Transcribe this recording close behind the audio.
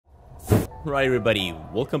Right, everybody,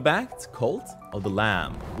 welcome back to Cult of the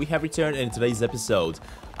Lamb. We have returned, and in today's episode,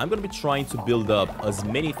 I'm going to be trying to build up as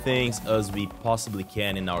many things as we possibly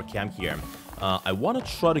can in our camp here. I want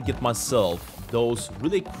to try to get myself those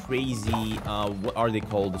really crazy, what are they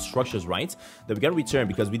called, the structures, right? That we got to return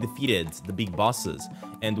because we defeated the big bosses.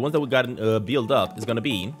 And the ones that we got build up is going to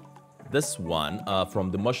be this one from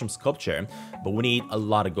the mushroom sculpture, but we need a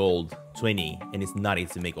lot of gold, 20, and it's not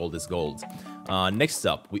easy to make all this gold. Next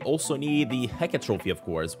up, we also need the Heka trophy, of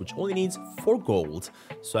course, which only needs 4 gold.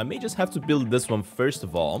 So I may just have to build this one first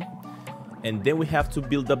of all. And then we have to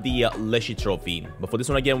build up the Leshy trophy. But for this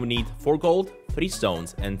one again, we need 4 gold, 3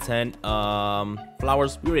 stones, and 10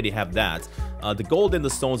 flowers. We already have that. The gold and the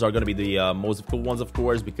stones are going to be the most difficult ones, of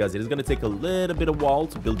course, because it is going to take a little bit of while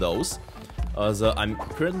to build those. As I'm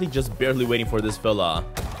currently just barely waiting for this fella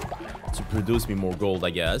to produce me more gold, I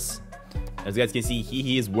guess. As you guys can see,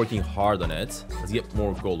 he is working hard on it. Let's get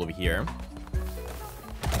more gold over here.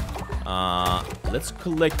 Let's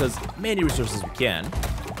collect as many resources as we can.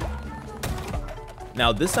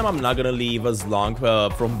 Now, this time I'm not gonna leave as long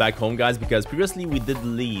from back home, guys, because previously we did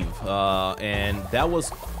leave, and that was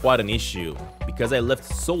quite an issue because I left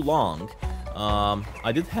so long.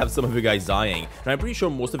 I did have some of you guys dying, and I'm pretty sure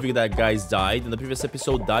most of you that guys died in the previous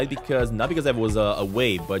episode died because, not because I was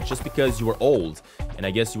away, but just because you were old, and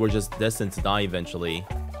I guess you were just destined to die eventually.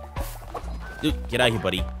 Dude, get out of here,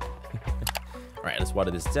 buddy. Alright, let's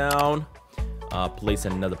water this down. Place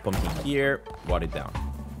another pumpkin here. Water it down.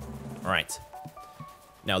 Alright.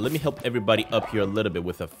 Now, let me help everybody up here a little bit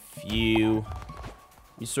with a few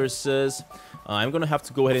resources. I'm gonna have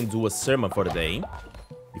to go ahead and do a sermon for the day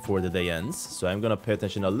before the day ends, so I'm gonna pay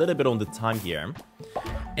attention a little bit on the time here.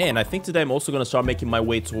 And I think today I'm also gonna start making my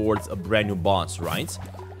way towards a brand new boss, right?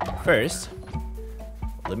 First,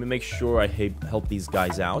 let me make sure I help these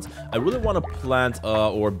guys out. I really want to plant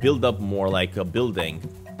or build up more like a building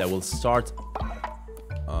that will start...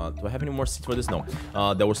 do I have any more seeds for this? No.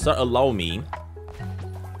 That will start allow me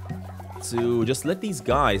to just let these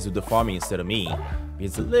guys do the farming instead of me.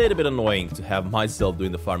 It's a little bit annoying to have myself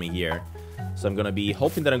doing the farming here. So I'm gonna be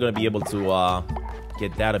hoping that I'm gonna be able to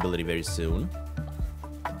get that ability very soon.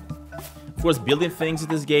 Of course, building things in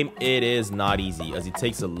this game, it is not easy, as it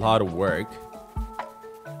takes a lot of work,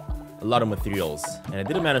 a lot of materials, and I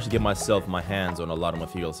didn't manage to get myself my hands on a lot of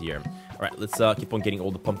materials here. All right, let's keep on getting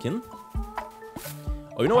all the pumpkin.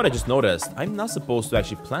 Oh, you know what I just noticed? I'm not supposed to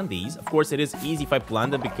actually plant these. Of course, it is easy if I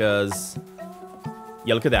plant them because...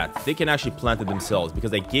 yeah, look at that. They can actually plant it themselves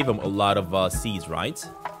because I gave them a lot of seeds, right?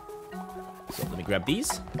 So let me grab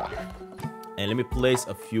these. And let me place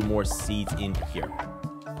a few more seeds in here.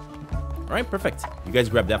 Alright, perfect. You guys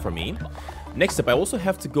grab that for me. Next up, I also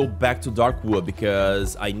have to go back to Darkwood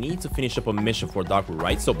because I need to finish up a mission for Darkwood,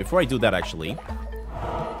 right? So before I do that, actually,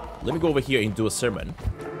 let me go over here and do a sermon.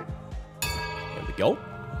 There we go.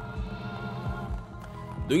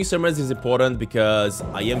 Doing sermons is important because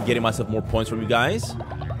I am getting myself more points from you guys.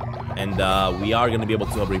 And we are going to be able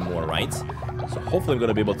to upgrade more, right? So hopefully I'm going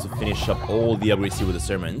to be able to finish up all the upgrades here with the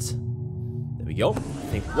sermons. There we go.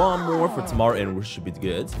 I think one more for tomorrow and we should be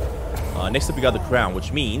good. Next up we got the crown,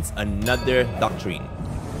 which means another doctrine.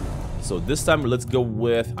 So this time let's go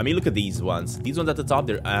with... I mean, look at these ones. These ones at the top,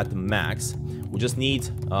 they're at max. We just need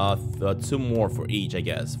 2 more for each, I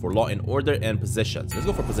guess. For law and order and possessions. Let's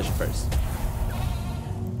go for possession first.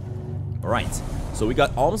 Alright. So we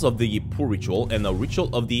got alms of the poor ritual and a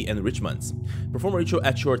ritual of the enrichments. Perform a ritual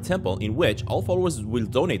at your temple in which all followers will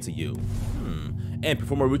donate to you. And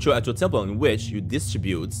perform a ritual at your temple in which you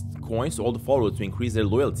distribute coins to all the followers to increase their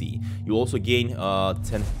loyalty. You also gain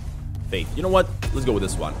 10 faith. You know what? Let's go with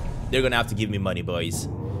this one. They're gonna have to give me money, boys.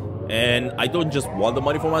 And I don't just want the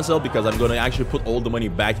money for myself because I'm gonna actually put all the money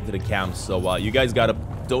back into the camp. So you guys gotta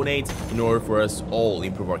donate in order for us all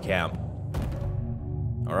improve our camp.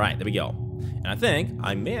 Alright, there we go. And I think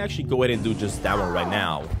I may actually go ahead and do just that one right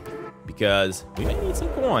now, because we may need some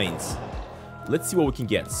coins. Let's see what we can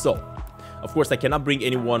get. So, of course, I cannot bring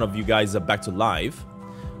any one of you guys back to life.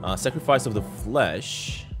 Sacrifice of the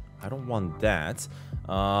flesh. I don't want that.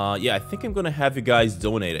 Yeah, I think I'm gonna have you guys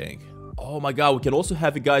donating. Oh my god, we can also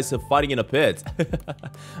have you guys fighting in a pit.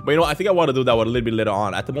 But you know, I think I want to do that one a little bit later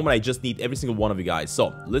on. At the moment, I just need every single one of you guys.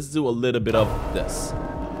 So, let's do a little bit of this.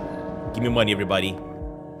 Give me money, everybody.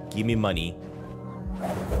 Give me money.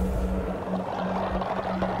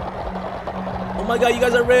 Oh my god, you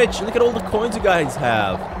guys are rich. Look at all the coins you guys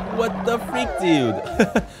have. What the freak, dude?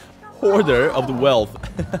 Hoarder of the wealth.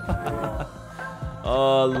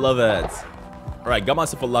 Oh, love it. Alright, got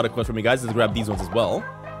myself a lot of coins from you guys. Let's grab these ones as well.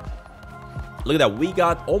 Look at that. We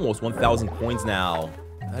got almost 1,000 coins now.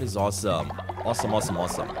 That is awesome. Awesome, awesome,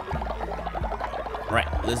 awesome. Alright,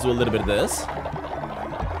 let's do a little bit of this.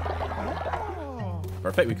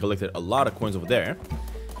 Perfect, we collected a lot of coins over there.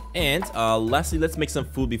 And lastly, let's make some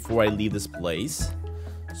food before I leave this place,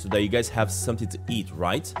 so that you guys have something to eat,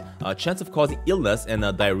 right? Chance of causing illness and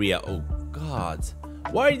diarrhea. Oh god.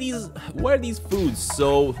 Why are these foods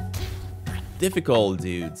so difficult,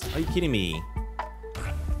 dudes? Are you kidding me?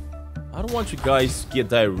 I don't want you guys to get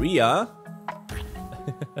diarrhea.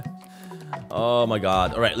 Oh my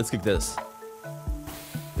god. Alright, let's cook this.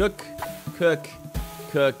 Cook, cook,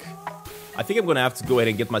 cook. I think I'm gonna have to go ahead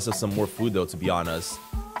and get myself some more food though, to be honest,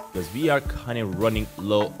 because we are kind of running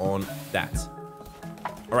low on that.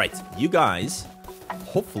 Alright, you guys,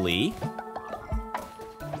 hopefully,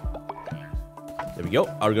 there we go,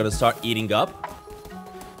 are gonna start eating up.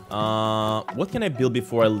 What can I build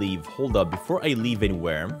before I leave? Hold up, before I leave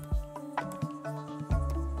anywhere.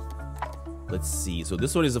 Let's see. So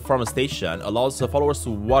this one is a farm station. Allows followers to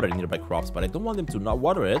water nearby crops, but I don't want them to not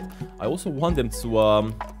water it. I also want them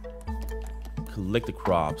to collect the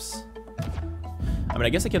crops. I mean, I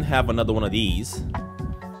guess I can have another one of these,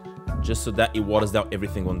 just so that it waters down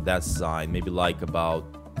everything on that side. Maybe like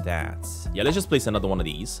about that. Yeah, let's just place another one of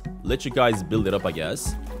these. Let you guys build it up, I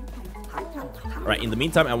guess. Alright, in the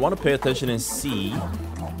meantime, I want to pay attention and see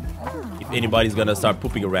if anybody's gonna start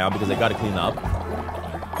pooping around, because I gotta clean up.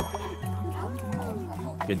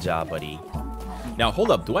 Good job, buddy. Now, hold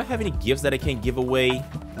up. Do I have any gifts that I can give away?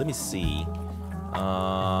 Let me see.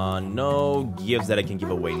 No gifts that I can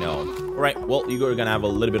give away, no. Alright, well, you're gonna have a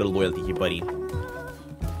little bit of loyalty here, buddy.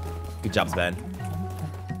 Good job, Sven.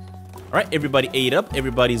 Alright, everybody ate up.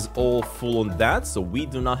 Everybody's all full on that, so we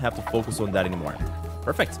do not have to focus on that anymore.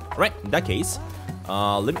 Perfect. Alright, in that case,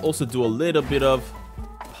 let me also do a little bit of...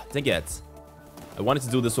 Dang it. I wanted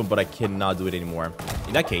to do this one, but I cannot do it anymore.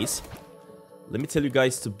 In that case, let me tell you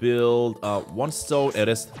guys to build one stone and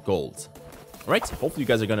rest gold. Alright, hopefully you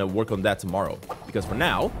guys are gonna work on that tomorrow, because for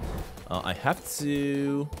now, I have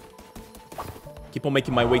to keep on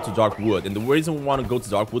making my way to Darkwood. And the reason we want to go to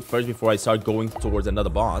Darkwood first before I start going towards another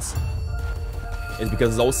boss is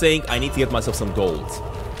because, as I was saying, I need to get myself some gold.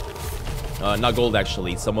 Not gold,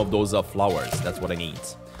 actually, some of those flowers. That's what I need.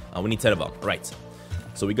 We need 10 of them. Right.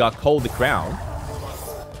 So we got Cold the Crown.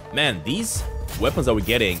 Man, these weapons that we're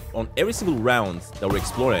getting on every single round that we're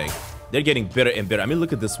exploring, they're getting better and better. I mean,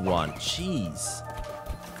 look at this one. Jeez.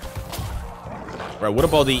 Right, what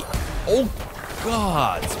about the... Oh,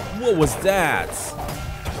 God. What was that?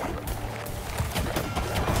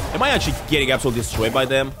 Am I actually getting absolutely destroyed by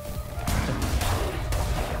them?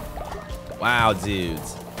 Wow,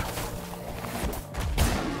 dudes.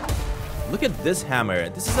 Look at this hammer.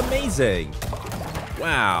 This is amazing.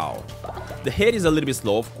 Wow. The hit is a little bit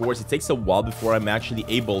slow, of course. It takes a while before I'm actually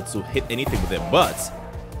able to hit anything with it. But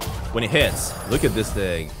when it hits, look at this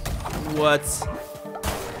thing. What?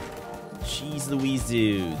 Jeez Louise,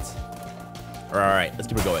 dude. Alright, let's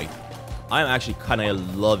keep it going. I'm actually kind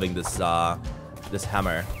of loving this this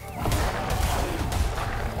hammer.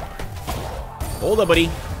 Hold up, buddy.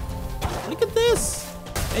 Look at this.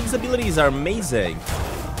 And his abilities are amazing.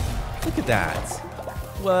 Look at that.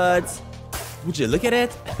 What? Would you look at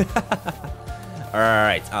it?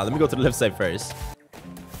 Alright, let me go to the left side first.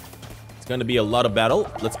 It's gonna be a lot of battle.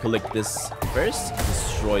 Let's collect this first.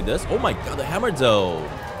 Destroy this. Oh my god, the hammer though.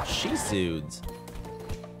 Jeez, dude.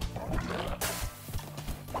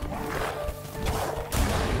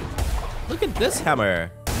 Look at this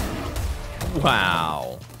hammer.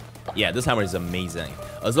 Wow. Yeah, this hammer is amazing.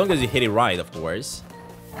 As long as you hit it right, of course.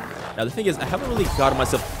 Now, the thing is, I haven't really got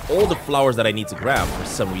myself all the flowers that I need to grab for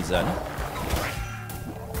some reason.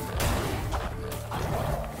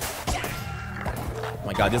 Oh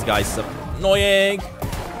my god, this guy's so annoying.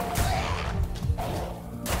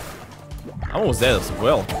 I'm almost there as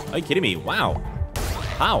well. Are you kidding me? Wow.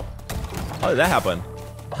 How? How did that happen?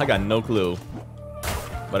 I got no clue.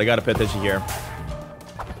 But I gotta pay attention here.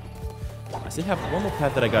 I still have one more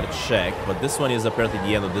path that I gotta check, but this one is apparently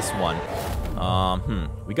the end of this one.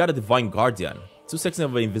 We got a Divine Guardian. 2 seconds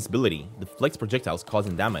of invisibility. Deflects projectiles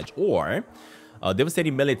causing damage. Or a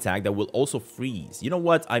devastating melee attack that will also freeze. You know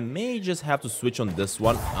what? I may just have to switch on this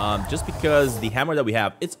one. Just because the hammer that we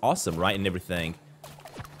have, it's awesome, right? And everything.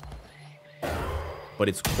 But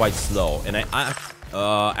it's quite slow. And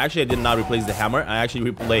actually, I did not replace the hammer. I actually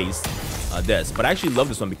replaced this. But I actually love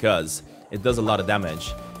this one because it does a lot of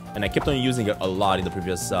damage. And I kept on using it a lot in the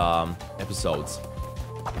previous episodes.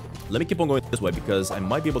 Let me keep on going this way because I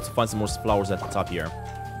might be able to find some more flowers at the top here.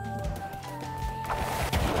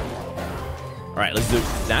 Alright, let's do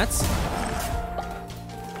that.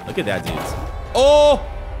 Look at that, dude. Oh!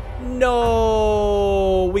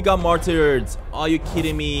 No! We got martyred. Are you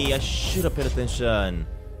kidding me? I should have paid attention.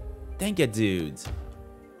 Dang it, dude.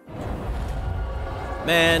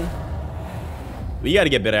 Man. We gotta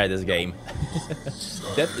get better at this game.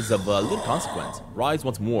 Death is of little consequence. Rise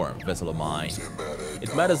once more, vessel of mine.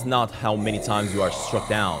 It matters not how many times you are struck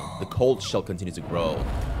down. The cold shall continue to grow.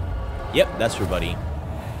 Yep, that's true, buddy.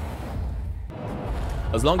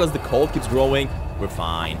 As long as the cold keeps growing, we're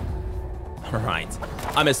fine. Alright.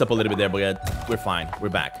 I messed up a little bit there, but we're fine. We're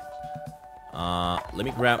back. Let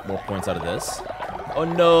me grab more points out of this. Oh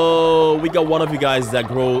no! We got one of you guys that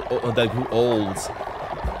grew old.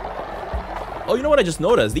 Oh, you know what I just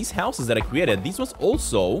noticed? These houses that I created, these ones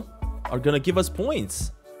also are gonna give us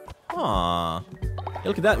points. Huh. Hey,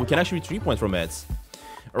 look at that. We can actually retrieve points from it.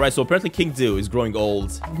 Alright, so apparently King Do is growing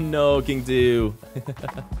old. No, King Do.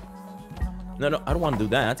 No, I don't want to do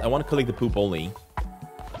that. I want to collect the poop only.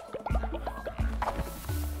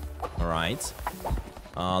 Alright.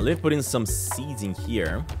 Let me put in some seeds in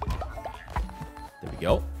here. There we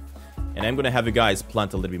go. And I'm gonna have you guys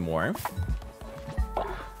plant a little bit more.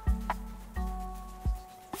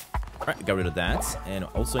 Alright, got rid of that. And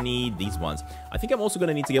also need these ones. I think I'm also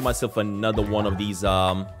gonna need to get myself another one of these,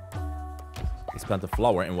 let's plant a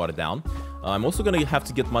flower and water down. I'm also gonna have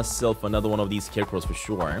to get myself another one of these scarecrows for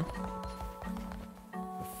sure.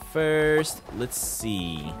 First, let's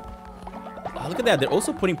see. Oh, look at that. They're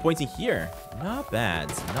also putting points in here. Not bad.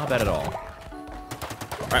 Not bad at all.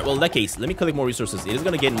 Alright, well, in that case, let me collect more resources. It is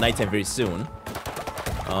gonna get nighttime very soon.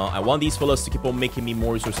 I want these fellas to keep on making me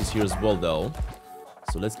more resources here as well, though.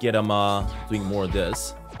 So let's get them doing more of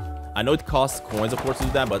this. I know it costs coins, of course, to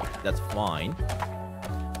do that, but that's fine.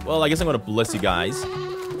 Well, I guess I'm gonna bless you guys,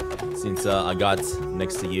 since I got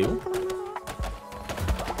next to you.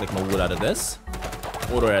 Take my wood out of this.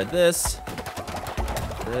 Water out of this.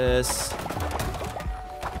 This.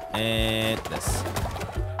 And this.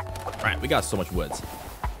 Alright, we got so much wood.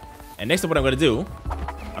 And next up, what I'm gonna do,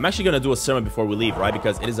 I'm actually gonna do a sermon before we leave, right?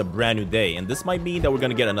 Because it is a brand new day, and this might mean that we're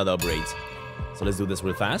gonna get another upgrade. So let's do this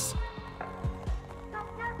real fast.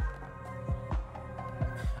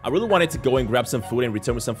 I really wanted to go and grab some food and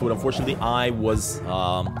return with some food. Unfortunately, I was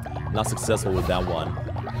not successful with that one.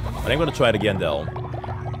 But I'm gonna try it again, though.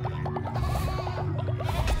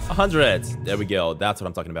 100. There we go. That's what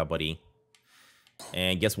I'm talking about, buddy.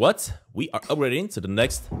 And guess what? We are upgrading to the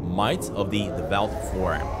next Might of the Devout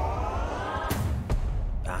form.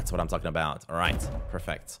 That's what I'm talking about. Alright,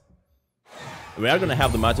 perfect. We are going to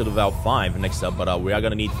have the Might of the Devout 5 next up, but we are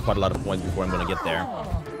going to need quite a lot of points before I'm going to get there.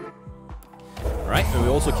 Alright, and we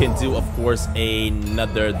also can do, of course,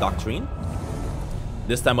 another Doctrine.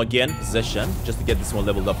 This time again, Possession, just to get this one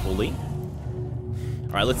leveled up fully.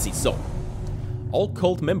 Alright, let's see. So, all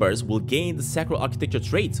cult members will gain the Sacral Architecture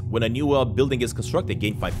trait when a new building is constructed,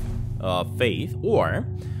 gain 5 faith, or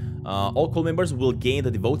all cult members will gain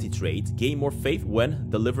the Devotee trait, gain more faith when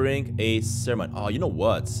delivering a sermon. Oh, you know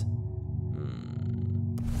what?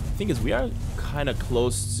 The thing is, we are kind of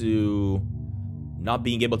close to not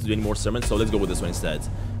being able to do any more sermons, so let's go with this one instead.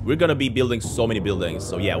 We're going to be building so many buildings,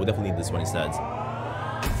 so yeah, we definitely need this one instead.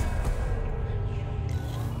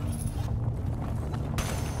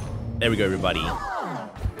 There we go, everybody.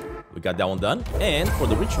 We got that one done. And for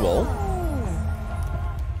the ritual,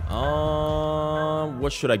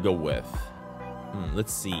 what should I go with?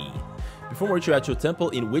 Let's see. Perform a ritual at your temple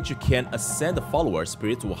in which you can ascend the follower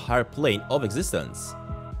spirit to a higher plane of existence.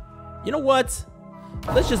 You know what?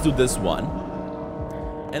 Let's just do this one.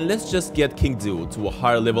 And let's just get King Do to a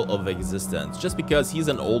higher level of existence. Just because he's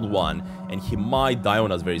an old one and he might die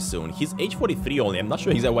on us very soon. He's age 43 only. I'm not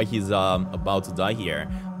sure exactly why he's about to die here.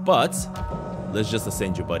 But let's just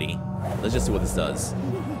ascend you, buddy. Let's just see what this does.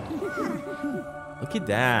 Look at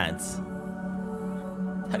that.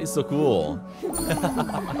 That is so cool.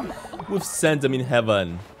 We've sent them in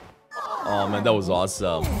heaven. Oh man, that was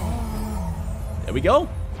awesome. There we go.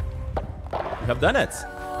 We have done it.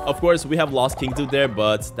 Of course, we have lost King Do there,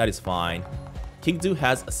 but that is fine. King Do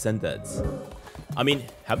has ascended. I mean,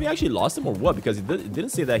 have we actually lost him or what? Because it didn't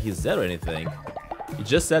say that he's dead or anything. It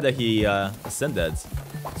just said that he ascended.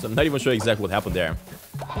 So I'm not even sure exactly what happened there.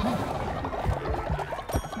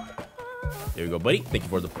 There we go, buddy. Thank you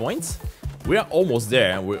for the points. We are almost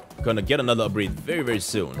there. We're gonna get another upgrade very, very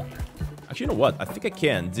soon. Actually, you know what? I think I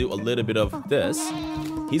can do a little bit of this.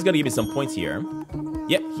 He's gonna give me some points here.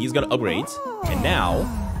 Yep, he's gonna upgrade. And now,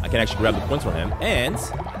 I can actually grab the points from him. And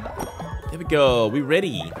there we go. We're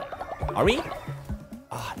ready. Are we?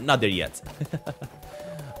 Ah, not there yet.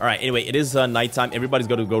 Alright, anyway, it is nighttime. Everybody's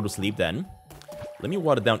got to go to sleep then. Let me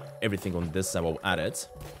water down everything on this side while we're at it.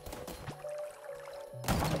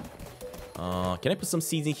 Can I put some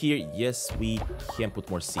seeds in here? Yes, we can put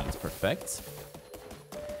more seeds. Perfect.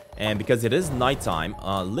 And because it is nighttime,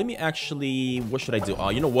 let me actually... What should I do?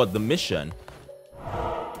 You know what? The mission...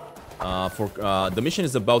 the mission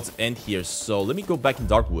is about to end here, so let me go back in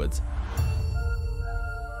Darkwood.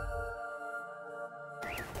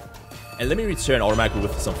 And let me return automatically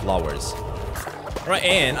with some flowers. Alright,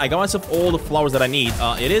 and I got myself all the flowers that I need.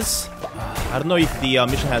 It is... I don't know if the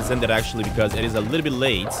mission has ended actually, because it is a little bit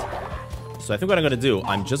late. So I think what I'm gonna do,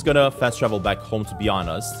 I'm just gonna fast travel back home, to be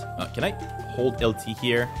honest. Can I hold LT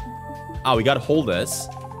here? We gotta hold this.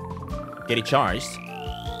 Get it charged.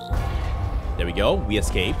 There we go, we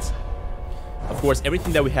escaped. Of course,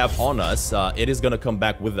 everything that we have on us, it is gonna come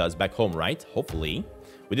back with us back home, right? Hopefully.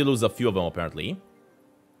 We did lose a few of them, apparently.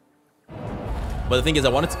 But the thing is, I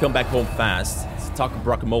wanted to come back home fast, to talk to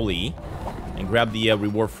Brockamole, and grab the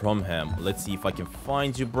reward from him. Let's see if I can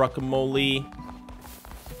find you, Brockamole.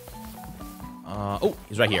 Oh,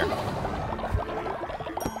 he's right here.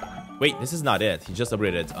 Wait, this is not it. He just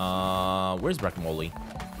upgraded. Where's Brockamole?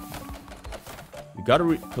 We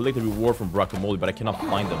gotta collect the reward from Brockamole, but I cannot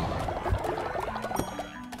find them.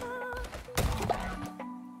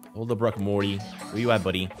 Hold up, Brockamole. Where you at,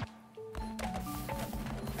 buddy?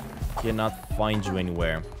 Cannot find you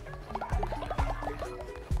anywhere.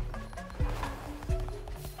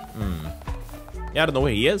 Yeah, I don't know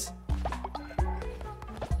where he is.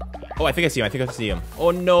 Oh, I think I see him. I think I see him.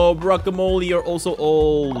 Oh no, Brockamole, you're also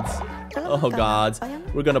old. Oh god.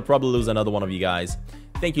 We're gonna probably lose another one of you guys.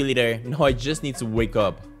 Thank you, leader. No, I just need to work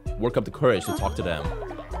up the courage to talk to them.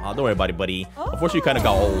 Don't worry about it, buddy. Unfortunately, you kind of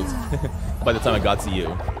got old by the time I got to you.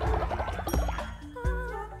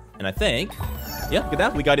 And I think, yeah, look at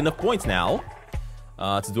that. We got enough points now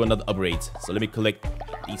to do another upgrade. So let me collect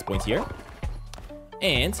these points here.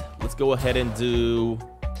 And let's go ahead and do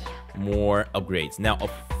more upgrades. Now,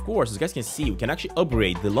 of course, as you guys can see, we can actually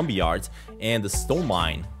upgrade the lumberyard and the stone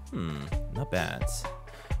mine. Not bad.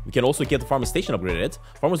 We can also get the farmer station upgraded.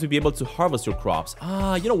 Farmers will be able to harvest your crops.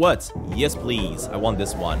 You know what? Yes, please. I want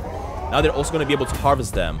this one. Now they're also going to be able to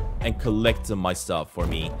harvest them and collect my stuff for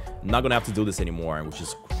me. I'm not going to have to do this anymore, which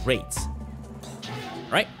is great.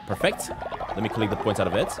 Alright, perfect. Let me collect the points out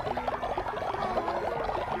of it.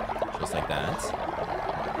 Just like that.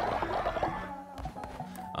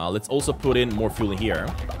 Let's also put in more fuel in here.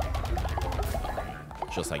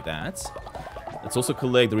 Just like that. Let's also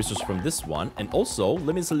collect the resources from this one. And also,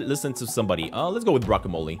 let me listen to somebody. Let's go with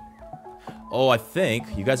Brockamole. Oh, I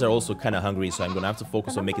think you guys are also kind of hungry, so I'm going to have to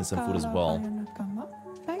focus on making some food as well.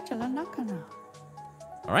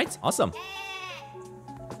 Alright, awesome.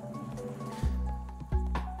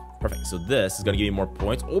 Perfect, so this is going to give you more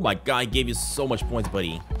points. Oh my god, I gave you so much points,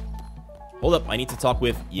 buddy. Hold up, I need to talk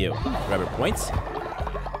with you. Grab your points.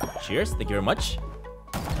 Cheers, thank you very much.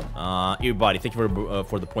 Everybody, thank you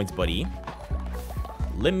for the points, buddy.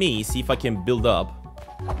 Let me see if I can build up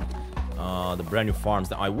the brand new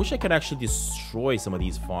farms. Now, I wish I could actually destroy some of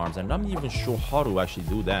these farms. I'm not even sure how to actually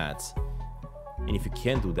do that. And if you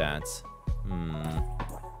can do that.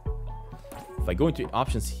 If I go into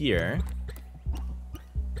options here.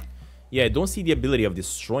 Yeah, I don't see the ability of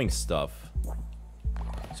destroying stuff.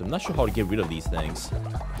 So I'm not sure how to get rid of these things.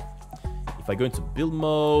 If I go into build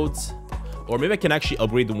mode, or maybe I can actually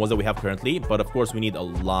upgrade the ones that we have currently, but of course we need a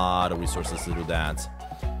lot of resources to do that.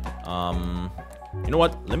 You know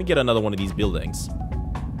what? Let me get another one of these buildings,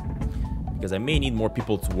 because I may need more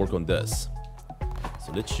people to work on this.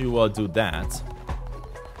 So let you do that.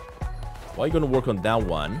 While you're gonna work on that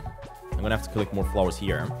one, I'm gonna have to collect more flowers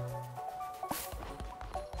here.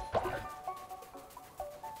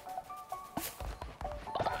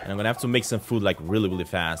 And I'm gonna have to make some food like really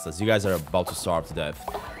fast, as you guys are about to starve to death.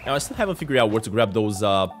 Now I still haven't figured out where to grab those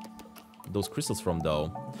crystals from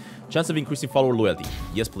though. Chance of increasing follower loyalty.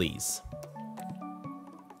 Yes, please.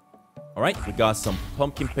 Alright, we got some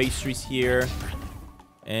pumpkin pastries here.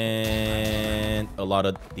 And a lot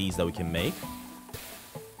of these that we can make.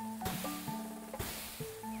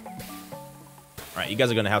 Alright, you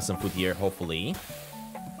guys are gonna have some food here, hopefully.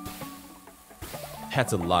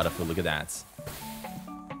 That's a lot of food, look at that.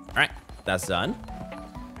 Alright, that's done.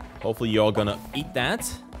 Hopefully you're all gonna eat that.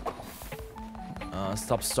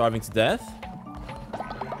 Stop starving to death.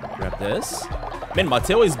 Grab this. Man,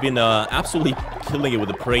 Mateo has been absolutely killing it with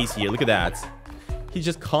the praise here. Look at that. He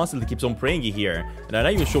just constantly keeps on praying it here. And I'm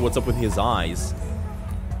not even sure what's up with his eyes.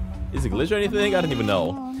 Is it glitch or anything? I don't even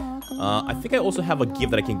know. I think I also have a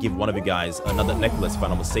gift that I can give one of you guys. Another necklace, if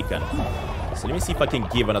I'm not mistaken. So let me see if I can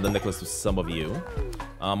give another necklace to some of you.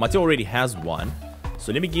 Mateo already has one.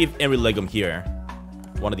 So let me give every legum here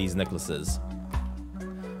one of these necklaces.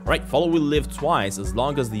 Right, follower will live twice as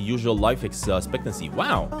long as the usual life expectancy.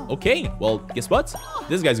 Wow, okay. Well, guess what?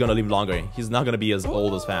 This guy's gonna live longer. He's not gonna be as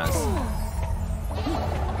old as fast.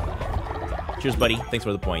 Cheers, buddy. Thanks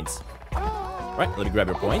for the points. Right, let me grab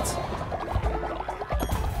your points.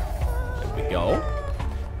 There we go.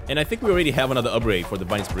 And I think we already have another upgrade for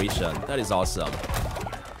Divine Inspiration. That is awesome.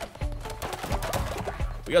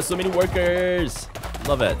 We got so many workers.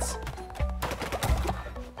 Love it.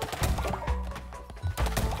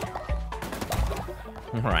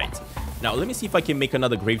 Alright. Now, let me see if I can make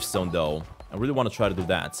another gravestone, though. I really want to try to do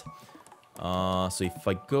that. So if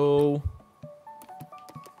I go...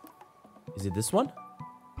 Is it this one?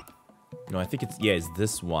 No, I think it's... Yeah, it's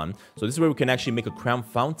this one. So this is where we can actually make a crown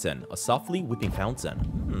fountain. A softly whipping fountain.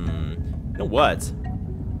 You know what?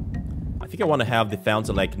 I think I want to have the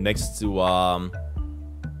fountain, like, next to,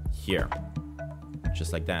 here.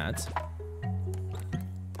 Just like that.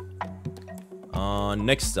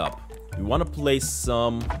 Next up. We want to place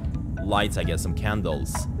some lights, I guess, some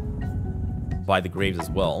candles by the graves as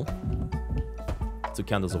well. 2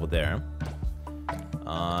 candles over there.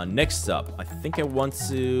 Next up, I think I want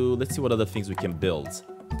to... Let's see what other things we can build.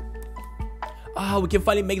 Ah, we can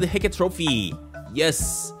finally make the Hecate trophy.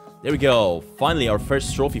 Yes, there we go. Finally, our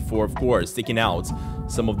first trophy for, of course, taking out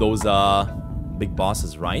some of those big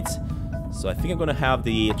bosses, right? So I think I'm gonna have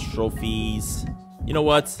the trophies... You know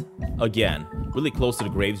what? Again, really close to the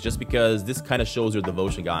graves, just because this kind of shows your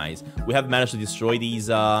devotion, guys. We have managed to destroy these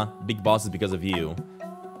big bosses because of you.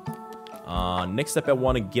 Next up, I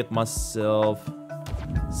want to get myself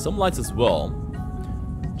some lights as well,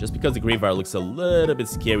 just because the graveyard looks a little bit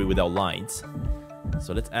scary without lights.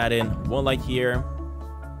 So let's add in 1 light here,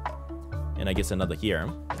 and I guess another here.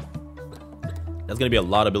 That's gonna be a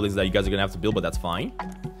lot of buildings that you guys are gonna have to build, but that's fine.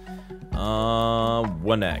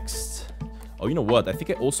 What next? Oh, you know what? I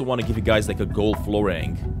think I also want to give you guys like a gold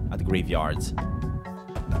flooring at the graveyard.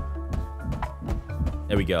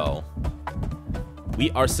 There we go.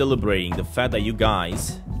 We are celebrating the fact that you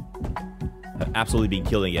guys have absolutely been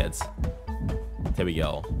killing it. There we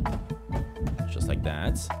go. Just like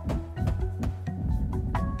that.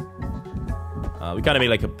 We kind of made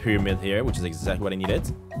like a pyramid here, which is exactly what I needed.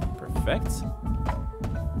 Perfect.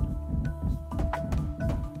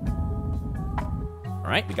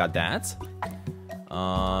 Alright, we got that.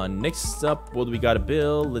 Next up, what do we gotta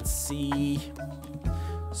build? Let's see.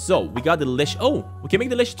 So, we got the Lesh... Oh, we can make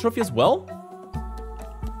the Lesh trophy as well?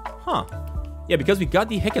 Huh. Yeah, because we got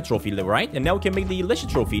the Hecate trophy, right? And now we can make the Lesh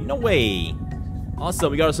trophy. No way.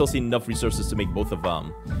 Awesome, we got ourselves enough resources to make both of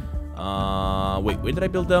them. Wait, where did I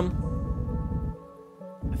build them?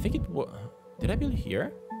 I think it was... Did I build it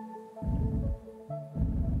here?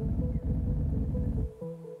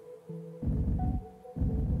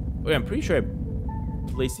 Okay, I'm pretty sure I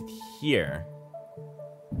placed it here.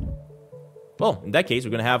 Well, in that case,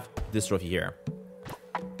 we're gonna have this trophy here.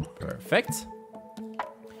 Perfect.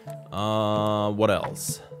 What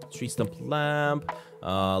else? Tree stump lamp,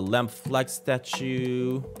 lamp flag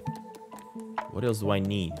statue. What else do I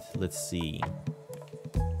need? Let's see.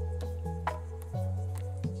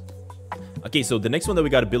 Okay, so the next one that we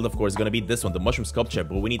gotta build, of course, is gonna be this one, the mushroom sculpture.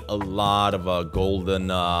 But we need a lot of golden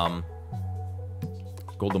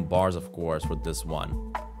bars, of course, for this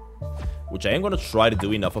one. Which I am gonna try to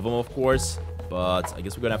do enough of them, of course. But I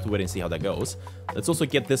guess we're gonna have to wait and see how that goes. Let's also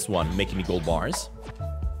get this one, making me gold bars.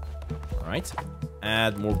 Alright.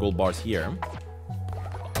 Add more gold bars here.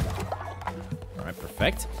 Alright,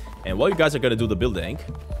 perfect. And while you guys are gonna do the building,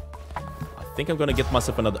 I think I'm gonna get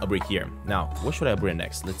myself another upgrade here. Now, what should I upgrade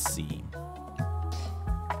next? Let's see.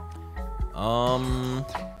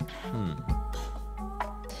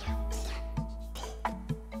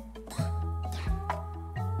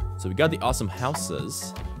 So we got the awesome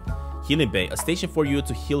houses. Healing Bay, a station for you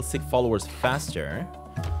to heal sick followers faster.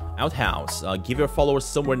 Outhouse, give your followers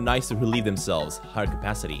somewhere nice to relieve themselves. Higher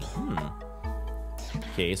capacity.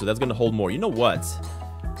 Okay, so that's gonna hold more. You know what?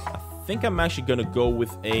 I think I'm actually gonna go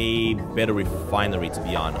with a better refinery, to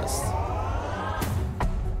be honest.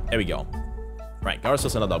 There we go. Right, got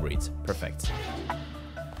ourselves another upgrade. Perfect.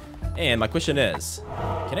 And my question is,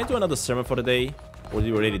 can I do another sermon for the day? Or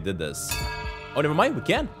you already did this? Oh, never mind, we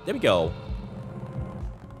can. There we go.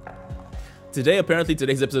 Today, apparently,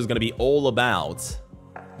 today's episode is going to be all about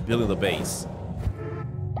building the base.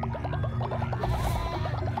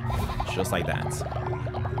 Just like that.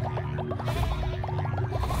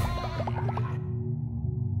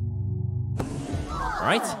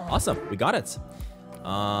 Alright, awesome. We got it.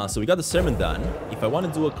 So we got the sermon done. If I want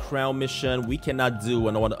to do a crown mission, we cannot do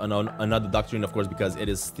another doctrine, of course, because it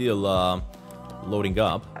is still loading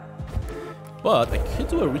up. But I could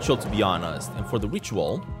do a ritual, to be honest. And for the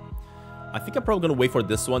ritual, I think I'm probably gonna wait for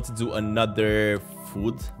this one to do another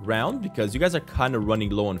food round, because you guys are kind of running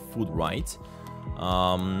low on food, right?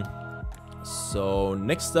 So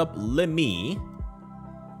next up, let me...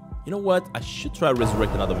 You know what? I should try to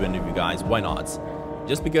resurrect another one of you guys. Why not?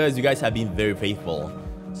 Just because you guys have been very faithful.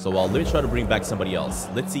 So let me try to bring back somebody else.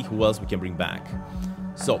 Let's see who else we can bring back.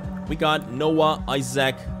 So we got Noah,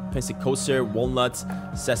 Isaac, Pensy Coaster, Walnut,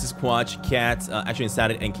 Sassy Squatch, Cat, actually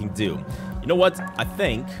Stantin, and King Do. You know what? I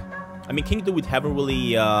mean, King Do, we haven't really...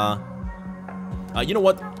 you know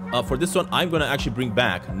what? For this one, I'm gonna actually bring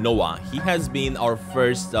back Noah. He has been our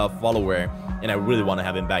first follower, and I really want to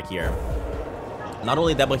have him back here. Not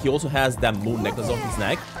only that, but he also has that moon necklace on his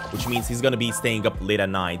neck, which means he's gonna be staying up late at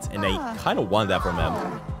night, and I kind of want that from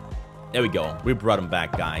him. There we go. We brought him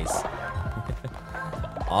back, guys.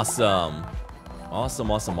 Awesome.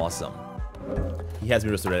 Awesome, awesome, awesome. He has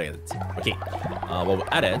been resurrected. Okay, while we're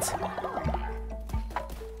at it,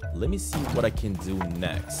 let me see what I can do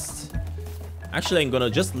next. Actually, I'm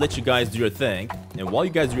gonna just let you guys do your thing, and while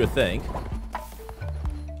you guys do your thing,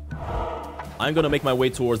 I'm gonna make my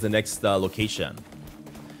way towards the next location.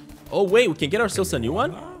 Oh wait, we can get ourselves a new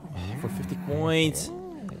one? Oh, for 50 coins.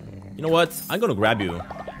 You know what? I'm gonna grab you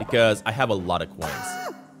because I have a lot of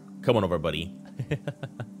coins. Come on over, buddy.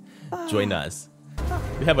 Join us.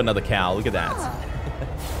 We have another cow. Look at that.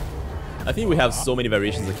 I think we have so many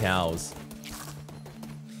variations of cows.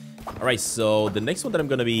 Alright, so the next one that I'm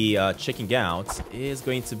gonna be checking out is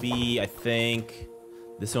going to be, I think,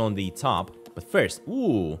 this one on the top. But first,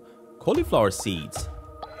 ooh, cauliflower seeds.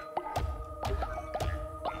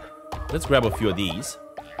 Let's grab a few of these.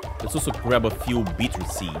 Let's also grab a few beetroot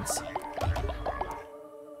seeds.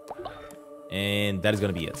 And that is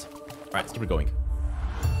gonna be it. Alright, let's keep it going.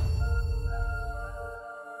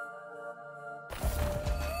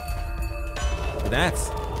 Look at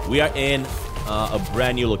that. We are in a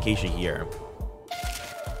brand new location here.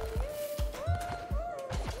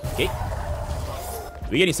 Okay.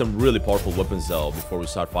 We're getting some really powerful weapons though before we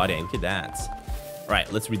start fighting. Look at that.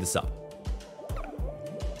 Alright, let's read this up.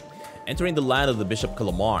 Entering the land of the Bishop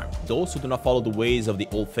Calamar, those who do not follow the ways of the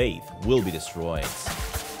old faith will be destroyed.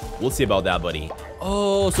 We'll see about that, buddy.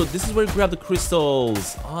 Oh, so this is where you grab the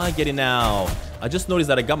crystals. Oh, I get it now. I just noticed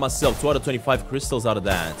that I got myself 2 out of 25 crystals out of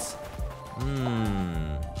that.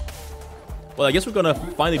 Well, I guess we're gonna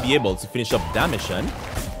finally be able to finish up that mission.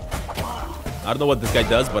 I don't know what this guy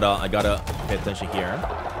does, but I gotta pay attention here.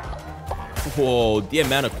 Whoa, the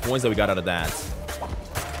amount of coins that we got out of that.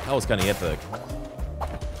 That was kind of epic.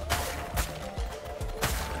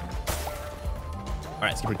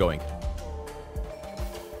 Alright, let's keep it going.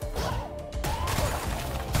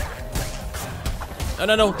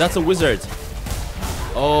 No, that's a wizard.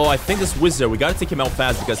 Oh, I think this wizard, we gotta take him out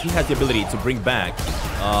fast because he has the ability to bring back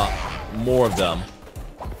more of them.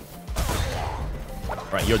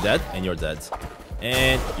 Alright, you're dead, and you're dead.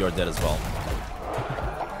 And you're dead as well.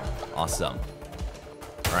 Awesome.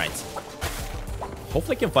 Alright.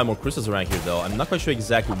 Hopefully I can find more crystals around here, though. I'm not quite sure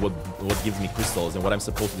exactly what gives me crystals and what I'm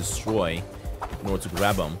supposed to destroy in order to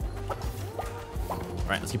grab them.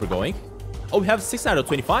 Alright, let's keep it going. Oh, we have 6 out of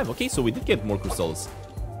 25. Okay, so we did get more crystals.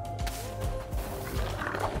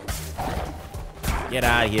 Get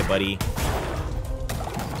out of here, buddy.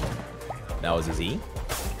 That was easy.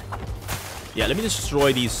 Yeah, let me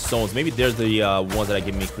destroy these stones. Maybe they're the ones that are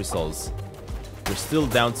giving me crystals. We're still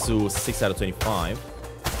down to 6 out of 25.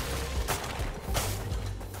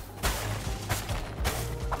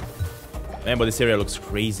 Man, but this area looks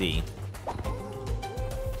crazy.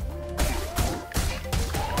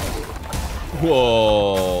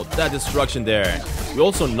 Whoa, that destruction there. We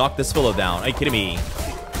also knocked this fellow down. Are you kidding me?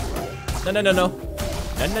 No. No.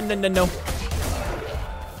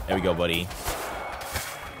 There we go, buddy.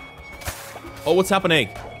 Oh, what's happening?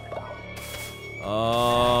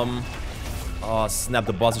 Oh, snap,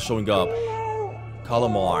 the boss is showing up.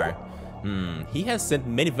 Calamar. He has sent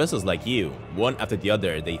many vessels like you. One after the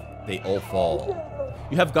other, they all fall.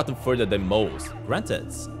 You have gotten further than most.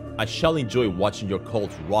 Granted, I shall enjoy watching your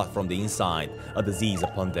cult rot from the inside, a disease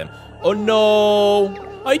upon them. Oh no!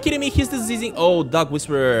 Are you kidding me? He's diseasing. Oh, Dark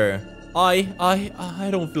Whisperer. I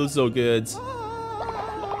don't feel so good.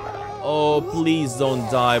 Oh, please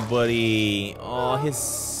don't die, buddy. Oh, he's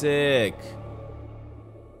sick.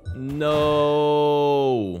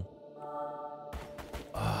 No.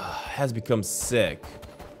 Has become sick.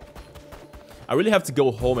 I really have to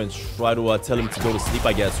go home and try to tell him to go to sleep,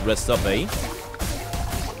 I guess. Rest up, eh?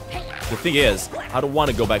 The thing is, I don't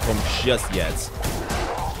want to go back home just yet.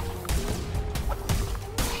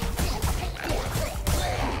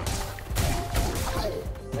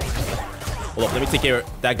 Hold up, let me take care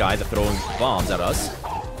of that guy that's throwing bombs at us.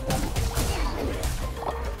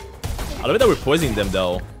 I love it that we're poisoning them,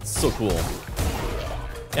 though. It's so cool.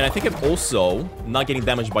 And I think I'm also not getting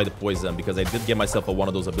damaged by the poison because I did get myself one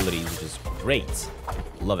of those abilities, which is great.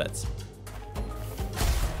 Love it.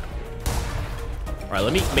 Alright,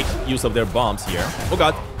 let me make use of their bombs here. Oh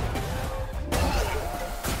god.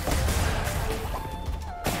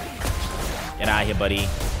 Get out of here, buddy.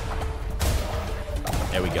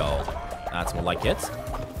 There we go. That's more like it.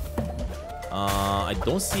 I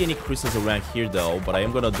don't see any crystals around here, though, but I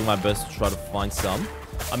am gonna do my best to try to find some.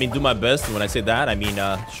 I mean, do my best. When I say that, I mean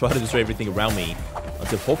try to destroy everything around me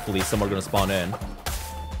until hopefully some are gonna spawn in.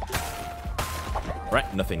 Right,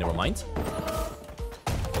 nothing. Never mind.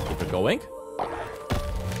 Keep it going.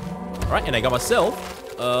 All right, and I got myself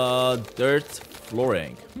dirt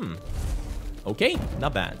flooring. Okay,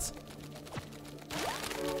 not bad.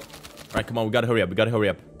 All right, come on, we gotta hurry up. We gotta hurry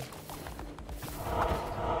up.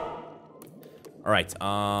 All right,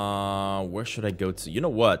 where should I go to? You know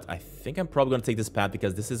what? I think I'm probably gonna take this path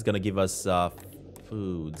because this is gonna give us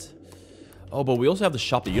food. Oh, but we also have the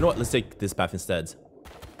shop there. You know what? Let's take this path instead.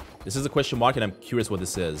 This is a question mark, and I'm curious what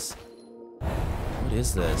this is. What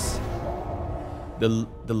is this?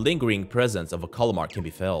 The lingering presence of a color can be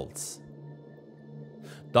felt.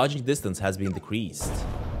 Dodging distance has been decreased.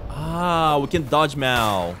 Ah, we can dodge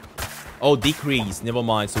now. Oh, decrease. Never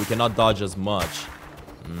mind. So we cannot dodge as much.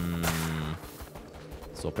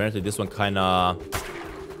 So apparently this one kind of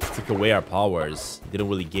took away our powers. Didn't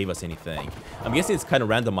really give us anything. I'm guessing it's kind of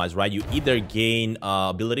randomized, right? You either gain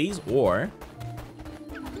abilities or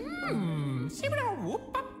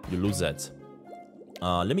you lose it.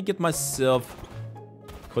 Let me get myself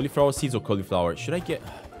cauliflower seeds or cauliflower. Should I get...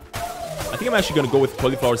 I think I'm actually going to go with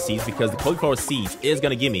cauliflower seeds because the cauliflower seeds is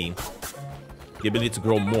going to give me the ability to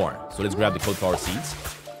grow more. So let's grab the cauliflower seeds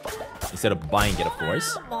instead of buying it, of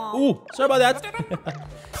course. Ooh, sorry about that.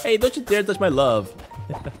 Hey, don't you dare touch my love.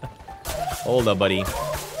 Hold up, buddy.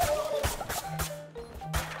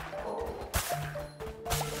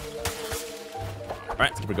 Alright,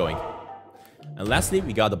 let's keep it going. And lastly,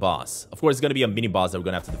 we got the boss. Of course, it's going to be a mini boss that we're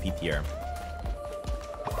going to have to defeat here.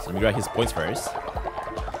 So let me grab his points first.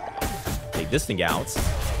 Take this thing out.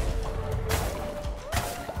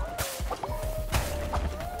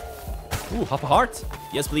 Ooh, half a heart?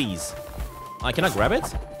 Yes, please. I cannot grab it?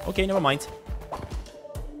 Okay, never mind.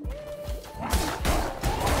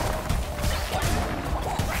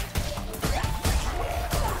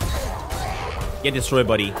 Get destroyed,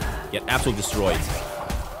 buddy. Get absolutely destroyed.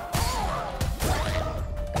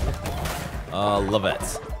 Love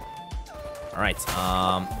it. Alright,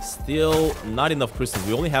 still not enough crystals.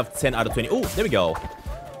 We only have 10 out of 20. Oh, there we go.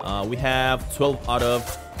 We have 12 out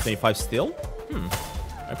of 25 still.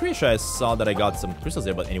 I'm pretty sure I saw that I got some crystals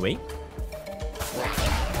there, but anyway.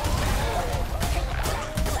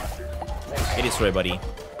 Get destroyed, buddy.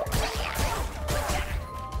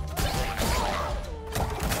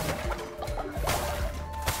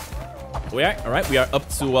 Alright, we are up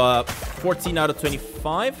to 14 out of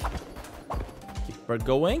 25. Keep her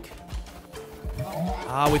going.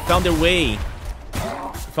 Ah, we found their way.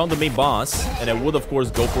 We found the main boss, and I would, of course,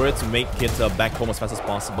 go for it to make it back home as fast as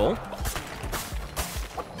possible.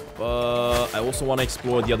 But I also want to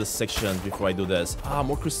explore the other sections before I do this. Ah,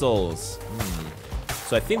 more crystals.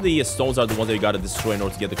 So I think the stones are the ones that you gotta destroy in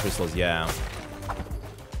order to get the crystals, yeah.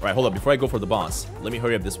 Alright, hold up. Before I go for the boss, let me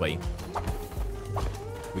hurry up this way.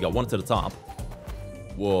 We got one to the top.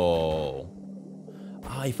 Whoa.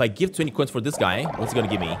 Ah, if I give 20 coins for this guy, what's it gonna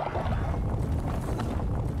give me?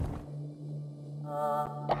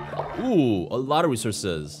 Ooh, a lot of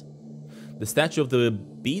resources. The statue of the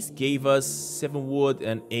beast gave us 7 wood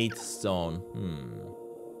and 8 stone.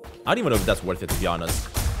 I don't even know if that's worth it, to be honest.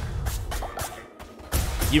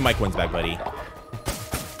 Give my coins back, buddy.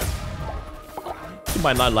 You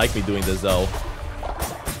might not like me doing this, though.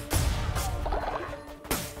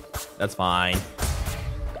 That's fine.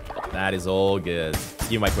 That is all good.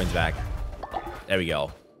 Give my coins back. There we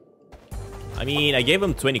go. I mean, I gave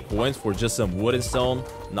him 20 coins for just some wood and stone.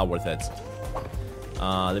 Not worth it.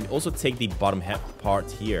 Let me also take the bottom part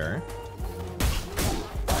here.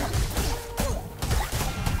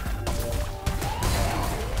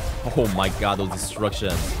 Oh my god, those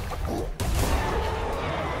destructions.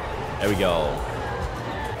 There we go.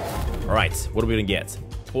 Alright, what are we gonna get?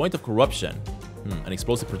 Point of corruption. An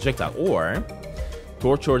explosive projectile. Or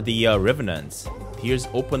torture the revenants. Here's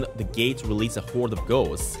open the gate to release a horde of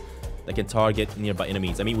ghosts that can target nearby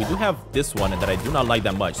enemies. I mean, we do have this one that I do not like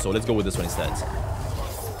that much, so let's go with this one instead.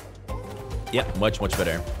 Yeah, much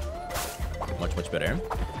better. Much better.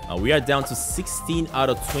 We are down to 16 out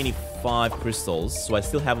of 25 crystals, so I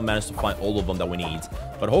still haven't managed to find all of them that we need.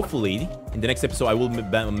 But hopefully, in the next episode, I will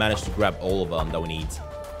manage to grab all of them that we need.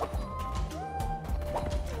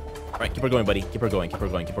 Alright, keep her going, buddy. Keep her going, keep her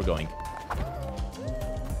going, keep her going.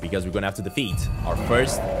 Because we're gonna have to defeat our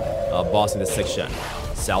first boss in this section,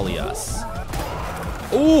 Salias.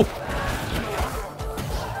 Ooh!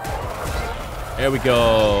 There we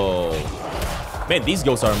go. Man, these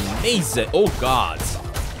ghosts are amazing. Oh, God.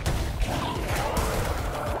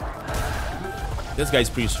 This guy's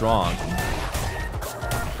pretty strong.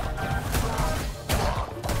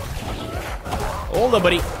 Hold on,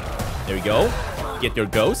 buddy. There we go. Get your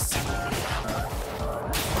ghosts.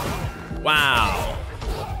 Wow.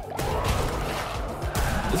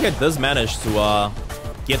 This guy does manage to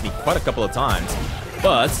get me quite a couple of times.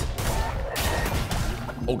 But...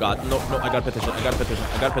 oh, God. No, I gotta pay attention. I gotta pay attention.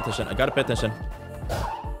 I gotta pay attention. I gotta pay attention.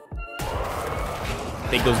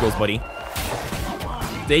 Take those ghosts, buddy.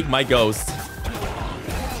 Take my ghost.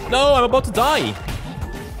 No, I'm about to die.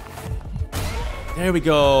 There we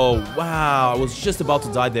go. Wow, I was just about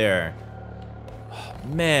to die there.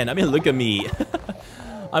 Man, I mean, look at me.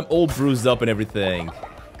 I'm all bruised up and everything.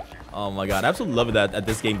 Oh my God, I absolutely love it that at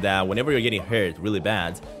this game that whenever you're getting hurt really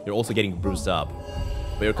bad, you're also getting bruised up.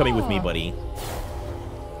 But you're coming with me, buddy.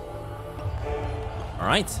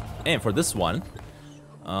 Alright, and for this one,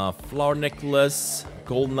 flower necklace,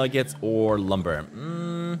 gold nuggets, or lumber.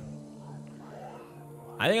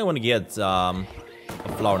 I think I want to get a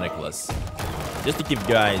flower necklace. Just to give you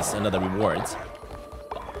guys another reward.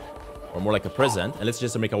 Or more like a present. And let's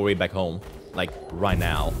just make our way back home. Like, right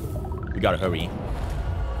now. We gotta hurry.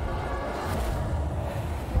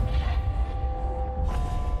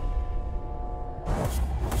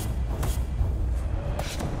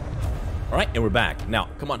 Alright, and we're back. Now,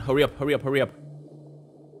 come on, hurry up, hurry up, hurry up.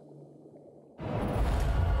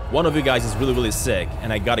 One of you guys is really, really sick,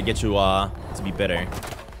 and I gotta get you to be better.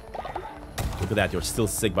 Look at that, you're still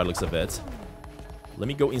sick by the looks of it. Let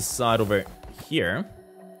me go inside over here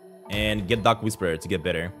and get Dark Whisperer to get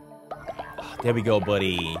better. Oh, there we go,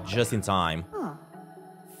 buddy. Just in time.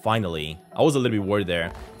 Finally. I was a little bit worried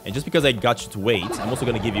there. And just because I got you to wait, I'm also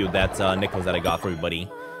gonna give you that necklace that I got for you, buddy.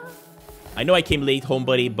 I know I came late home,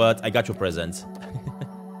 buddy, but I got you a present.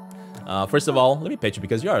 First of all, let me pet you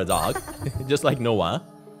because you are a dog. Just like Noah.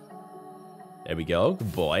 There we go.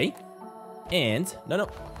 Good boy. And, no,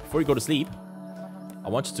 before you go to sleep, I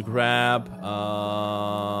want you to grab...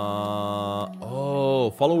 oh,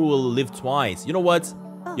 follower will live twice. You know what?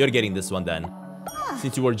 You're getting this one then.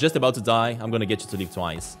 Since you were just about to die, I'm gonna get you to live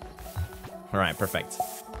twice. Alright, perfect.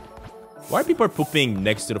 Why are people pooping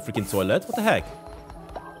next to the freaking toilet? What the heck?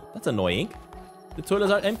 That's annoying. The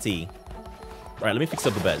toilets are empty. Alright, let me fix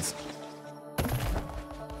up the beds.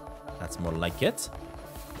 That's more like it.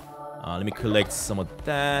 Let me collect some of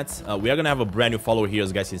that. We are gonna have a brand new follower here, as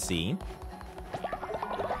you guys can see.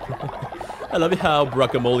 I love it how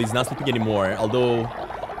Guacamole is not sleeping anymore, although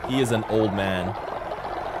he is an old man.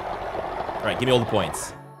 Alright, give me all the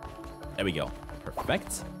points. There we go.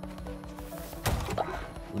 Perfect.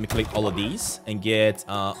 Let me collect all of these and get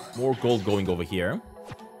more gold going over here.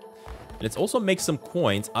 Let's also make some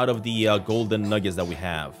coins out of the golden nuggets that we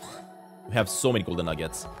have. We have so many golden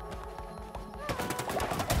nuggets.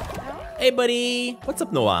 Hey, buddy! What's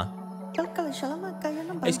up, Noah?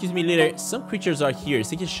 Excuse me, leader. Some creatures are here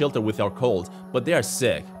seeking shelter with our cold, but they are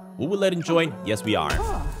sick. Will we let him join? Yes, we are.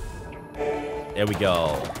 There we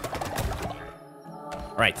go.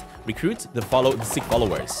 Alright, recruit the sick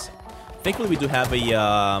followers. Thankfully, we do have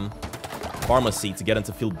a pharmacy to get them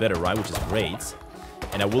to feel better, right? Which is great.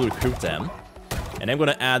 And I will recruit them. And I'm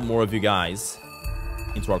gonna add more of you guys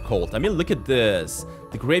into our cult. I mean, look at this.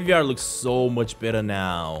 The graveyard looks so much better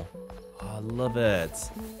now. Oh, I love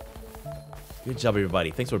it. Good job,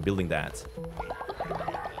 everybody. Thanks for building that.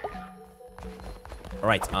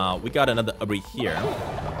 Alright, we got another upgrade here.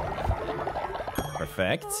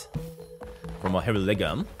 Perfect. From a heavy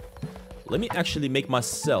legum. Let me actually make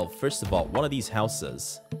myself, first of all, one of these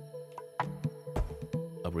houses.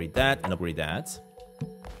 Upgrade that and upgrade that.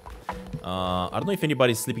 I don't know if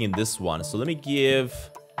anybody's sleeping in this one, so let me give...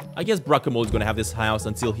 I guess Guacamole is gonna have this house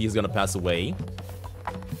until he's gonna pass away.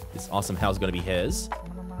 This awesome house is gonna be his.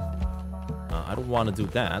 I don't want to do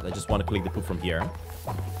that. I just want to collect the poop from here.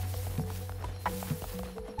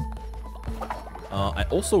 I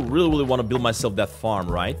also really want to build myself that farm,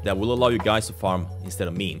 right? That will allow you guys to farm instead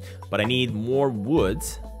of me. But I need more wood,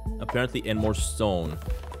 apparently, and more stone.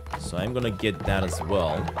 So I'm gonna get that as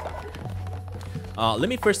well. Let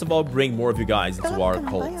me first of all bring more of you guys into our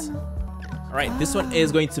cult. Alright, this one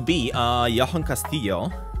is going to be Johan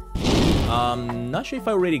Castillo. Not sure if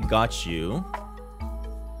I already got you.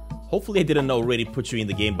 Hopefully I didn't already put you in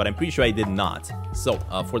the game, but I'm pretty sure I did not. So,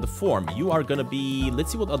 for the form, you are gonna be...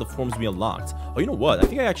 Let's see what other forms we unlocked. Oh, you know what? I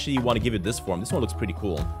think I actually want to give you this form. This one looks pretty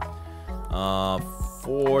cool.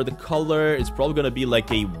 For the color, it's probably gonna be like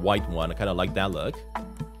a white one. I kind of like that look.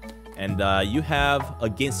 And you have a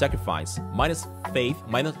gain sacrifice. Minus 5 faith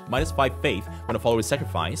when a follower is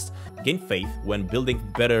sacrificed. Gain faith when building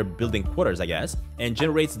better building quarters, I guess. And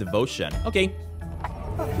generates devotion. Okay.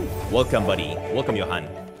 Welcome, buddy. Welcome, Johan.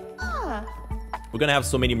 We're gonna have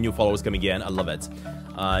so many new followers coming in. I love it.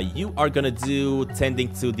 You are gonna do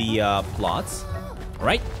tending to the plots.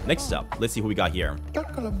 Alright, next up. Let's see who we got here.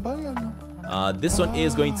 This one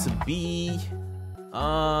is going to be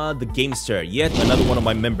the Gamester. Yet another one of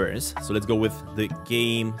my members. So let's go with the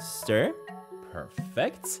Gamester.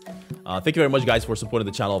 Perfect. Thank you very much, guys, for supporting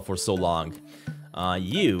the channel for so long.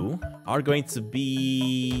 You are going to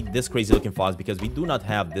be this crazy looking fox because we do not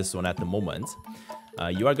have this one at the moment.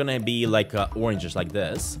 You are gonna be like oranges like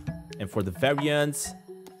this. And for the variant,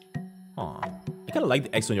 I kind of like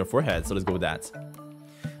the X on your forehead, so let's go with that.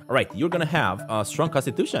 Alright, you're gonna have a strong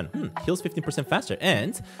constitution. Heals 15% faster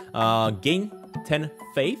and gain 10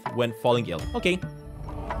 faith when falling ill. Okay.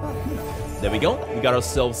 There we go. We got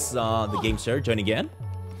ourselves the Gamester joining in.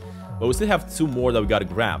 But we still have 2 more that we gotta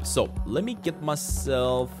grab. So let me get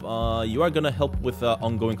myself... you are gonna help with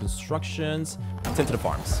ongoing constructions. Tend to the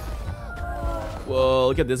farms. Whoa,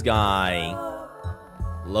 look at this guy.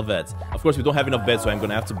 Love it. Of course, we don't have enough beds, so I'm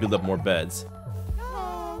gonna have to build up more beds.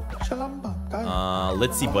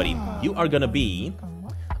 Let's see, buddy. You are gonna be...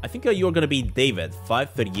 I think you're gonna be David,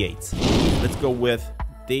 538. Let's go with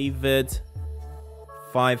David,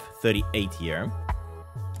 538 here.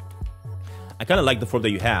 I kind of like the form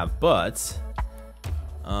that you have, but...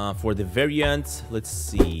 for the variant, let's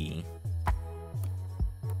see.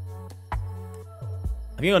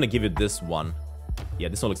 I think I'm gonna give you this one. Yeah,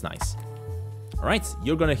 this one looks nice. Alright,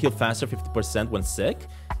 you're gonna heal faster 50% when sick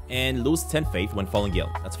and lose 10 faith when falling ill.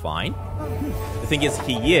 That's fine. The thing is,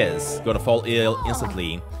 he is gonna fall ill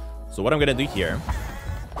instantly. So what I'm gonna do here,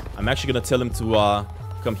 I'm actually gonna tell him to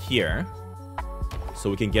come here so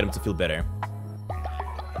we can get him to feel better.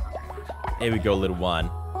 There we go, little one.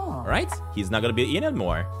 Alright, he's not gonna be in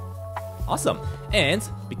anymore. Awesome. And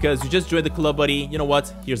because you just joined the club, buddy, you know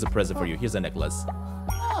what? Here's a present for you. Here's a necklace.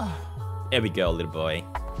 There we go, little boy.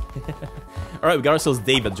 Alright, we got ourselves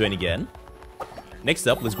David joining in. Next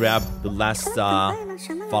up, let's grab the last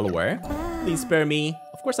follower. Please spare me.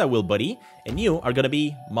 Of course I will, buddy. And you are gonna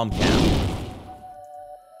be Mom Cam.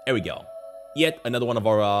 There we go. Yet another one of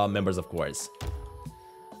our members, of course.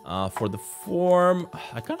 For the form,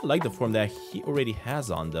 I kind of like the form that he already has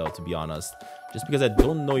on, though, to be honest. Just because I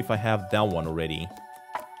don't know if I have that one already.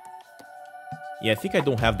 Yeah, I think I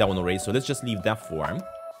don't have that one already, so let's just leave that form.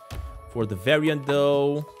 For the variant,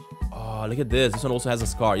 though... Oh, look at this. This one also has a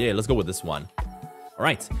scar. Yeah, let's go with this one.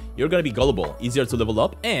 Alright, you're gonna be gullible. Easier to level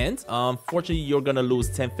up. And, fortunately, you're gonna lose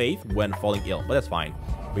 10 faith when falling ill. But that's fine.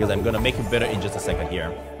 Because I'm gonna make it better in just a second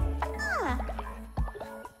here.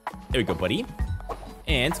 There we go, buddy.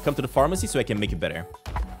 And come to the pharmacy so I can make it better.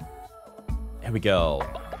 There we go.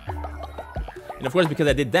 And of course, because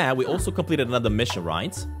I did that, we also completed another mission,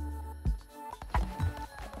 right?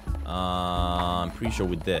 I'm pretty sure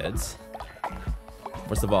we did.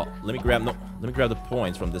 First of all, let me grab the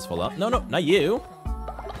points from this fella. No, not you.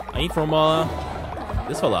 I need from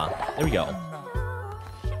this fella. There we go.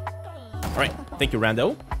 All right, thank you,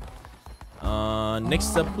 Rando.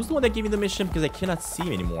 Next up, who's the one that gave me the mission? Because I cannot see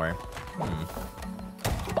him anymore.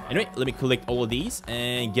 Anyway, let me collect all of these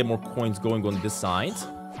and get more coins going on this side.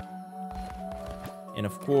 And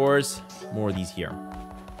of course, more of these here.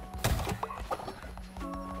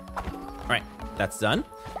 Alright, that's done.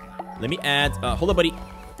 Let me add... hold on, buddy.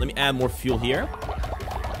 Let me add more fuel here.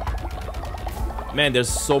 Man, there's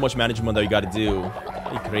so much management that you gotta do.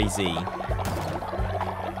 Pretty crazy.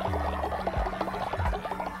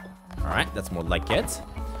 Alright, that's more like it.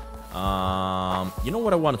 You know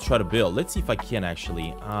what I want to try to build? Let's see if I can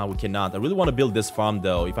actually. We cannot. I really want to build this farm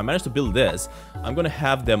though. If I manage to build this, I'm gonna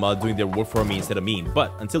have them doing their work for me instead of me.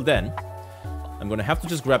 But until then, I'm gonna have to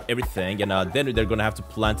just grab everything, and then they're gonna have to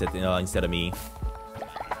plant it instead of me.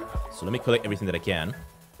 So let me collect everything that I can.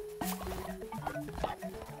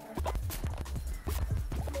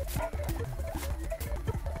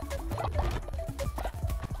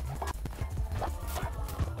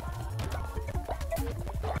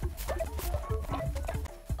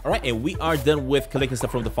 Alright, and we are done with collecting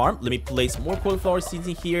stuff from the farm. Let me place more cauliflower seeds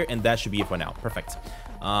in here, and that should be it for now. Perfect.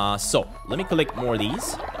 So, let me collect more of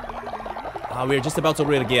these. We're just about to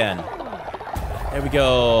raid again. There we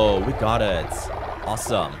go. We got it.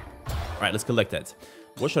 Awesome. Alright, let's collect it.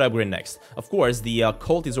 What should I upgrade next? Of course, the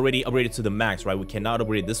cult is already upgraded to the max, right? We cannot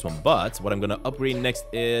upgrade this one. But what I'm going to upgrade next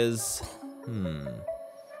is... we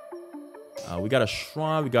got a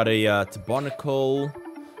shrine. We got a tabernacle.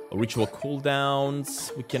 A ritual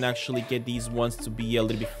cooldowns. We can actually get these ones to be a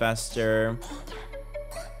little bit faster.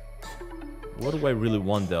 What do I really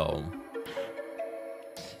want, though?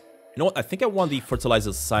 You know what? I think I want the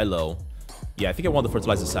fertilizer silo. Yeah, I think I want the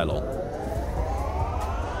fertilizer silo.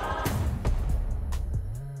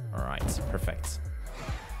 Alright, perfect.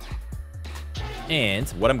 And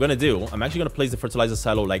what I'm gonna do, I'm actually gonna place the fertilizer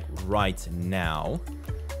silo like right now,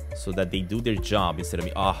 so that they do their job instead of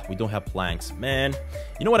me. Ah, we don't have planks, man.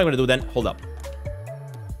 You know what I'm gonna do then? Hold up.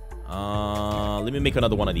 Let me make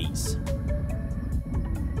another one of these.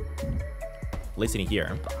 Place it in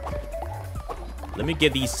here. Let me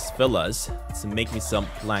get these fellas to make me some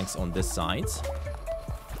planks on this side.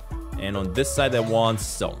 And on this side, I want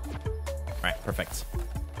stone. Alright, perfect.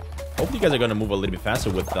 Hopefully you guys are gonna move a little bit faster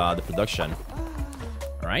with the production.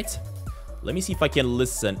 Alright. Let me see if I can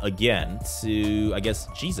listen again to, I guess,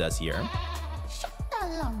 Jesus here.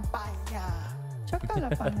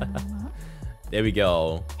 There we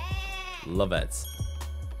go. Love it.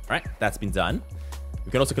 Alright, that's been done. We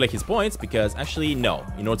can also collect his points because, actually, no.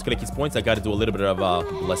 In order to collect his points, I gotta do a little bit of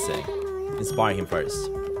blessing. Inspire him first.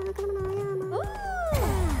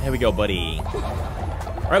 There we go, buddy.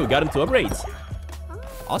 Alright, we got him to upgrade.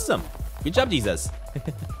 Awesome. Good job, Jesus.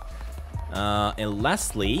 And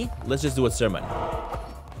lastly, let's just do a sermon. And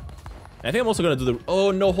I think I'm also gonna do the... Oh,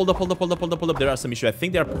 no, hold up. There are some issues. I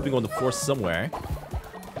think they are pooping on the floor somewhere.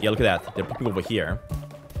 Yeah, look at that. They're pooping over here.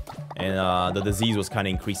 And the disease was kind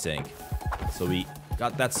of increasing. So we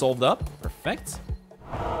got that solved up. Perfect.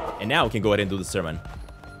 And now we can go ahead and do the sermon.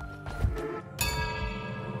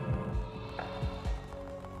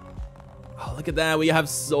 Oh, look at that. We have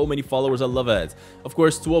so many followers. I love it. Of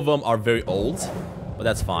course, 2 of them are very old, but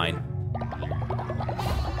that's fine.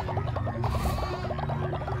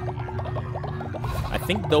 I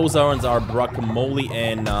think those ones are Guacamole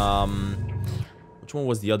and... which one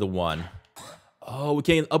was the other one? Oh, we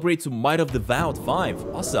can upgrade to Might of Devout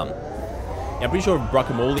 5. Awesome. Yeah, I'm pretty sure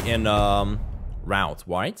Guacamole and Route,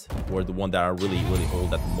 right? Were the one that are really, really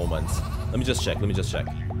old at the moment. Let me just check. I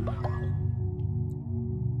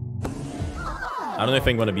don't know if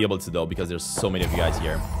I'm going to be able to, though, because there's so many of you guys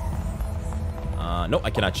here. No,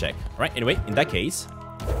 I cannot check. Alright, anyway, in that case,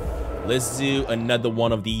 let's do another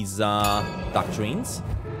one of these doctrines.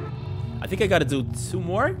 I think I got to do 2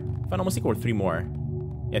 more, if I'm not mistaken, or 3 more.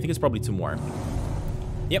 Yeah, I think it's probably 2 more.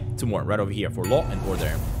 Yep, 2 more, right over here, for law and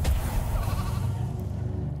order.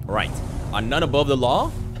 Alright, none above the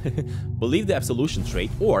law, believe the absolution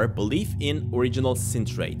trait, or belief in original sin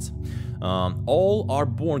trait. All are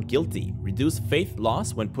born guilty. Reduce faith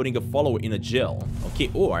loss when putting a follower in a jail.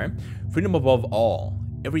 Okay, or freedom above all.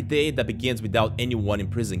 Every day that begins without anyone in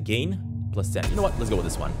prison gain +10. You know what? Let's go with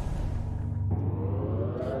this one.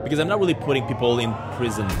 Because I'm not really putting people in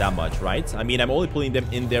prison that much, right? I mean, I'm only putting them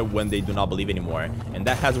in there when they do not believe anymore. And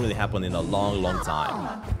that hasn't really happened in a long, long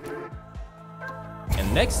time.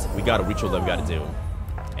 And next, we got a ritual that we gotta do.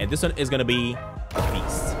 And this one is gonna be a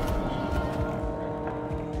feast.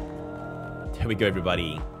 There we go,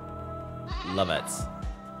 everybody. Love it.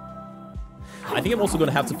 I think I'm also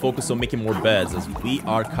gonna have to focus on making more beds, as we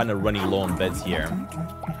are kind of running low on beds here.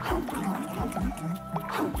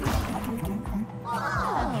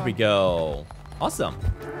 Here we go. Awesome.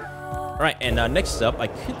 Alright, and next up, I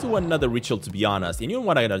could do another ritual, to be honest. And you know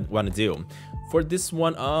what I want to do? For this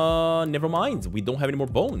one, never mind. We don't have any more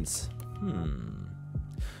bones.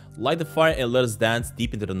 Light the fire and let us dance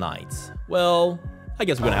deep into the night. Well, I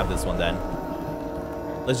guess we're gonna have this one then.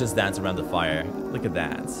 Let's just dance around the fire. Look at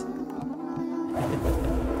that.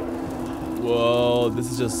 Whoa,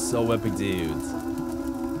 this is just so epic, dude.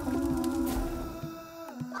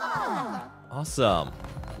 Awesome.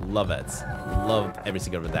 Love it. Loved every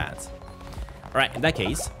single bit of that. Alright, in that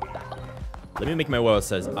case, let me make my way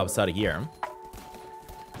outside of here.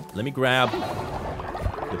 Let me grab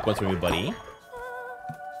the points from you, buddy.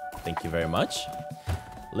 Thank you very much.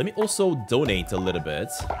 Let me also donate a little bit.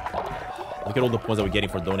 Look at all the points that we're getting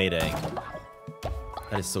for donating.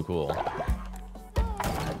 That is so cool.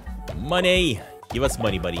 Money! Give us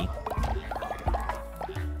money, buddy.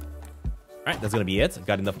 Alright, that's gonna be it.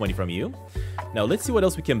 Got enough money from you. Now, let's see what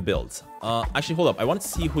else we can build. Actually, hold up. I want to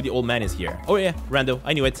see who the old man is here. Oh, yeah. Rando.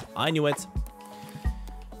 I knew it.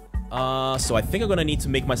 So I think I'm gonna need to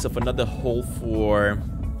make myself another hole for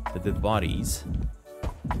the dead bodies.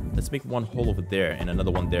 Let's make one hole over there and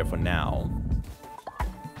another one there for now.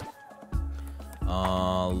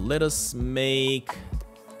 Let us make...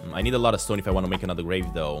 I need a lot of stone if I want to make another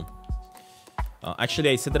grave, though. Actually,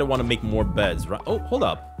 I said that I want to make more beds, right? Oh, hold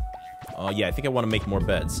up. Yeah, I think I want to make more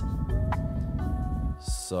beds.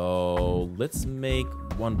 So, let's make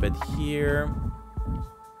one bed here.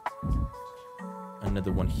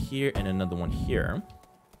 Another one here, and another one here.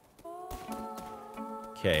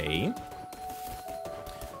 Okay.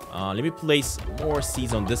 Let me place more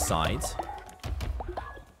seeds on this side.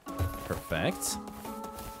 Perfect.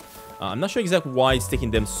 I'm not sure exactly why it's taking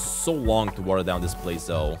them so long to water down this place,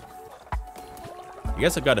 though. I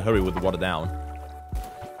guess I gotta hurry with the water down.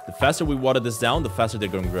 The faster we water this down, the faster they're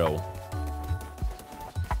gonna grow.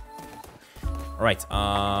 Alright,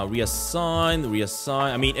 reassign.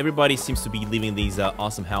 I mean, everybody seems to be living in these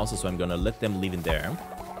awesome houses, so I'm gonna let them live in there.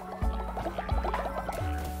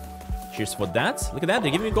 Cheers for that. Look at that,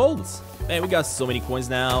 they're giving me golds. Man, we got so many coins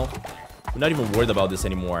now. We're not even worried about this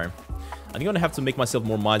anymore. I'm gonna have to make myself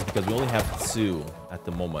more mines because we only have 2 at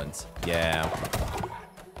the moment. Yeah.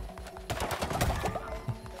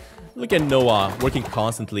 Look at Noah working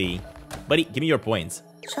constantly. Buddy, give me your points.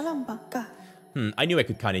 I knew I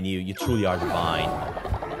could kind of knew. You truly are divine.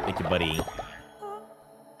 Thank you, buddy.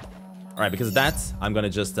 Alright, because of that, I'm gonna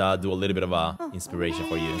just do a little bit of a inspiration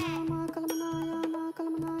for you.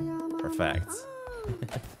 Perfect.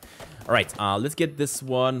 Alright, let's get this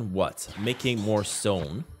one, what? Making more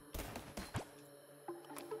stone.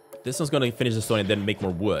 This one's gonna finish the stone and then make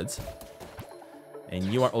more wood. And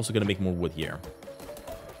you are also gonna make more wood here.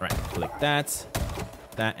 Alright, click that.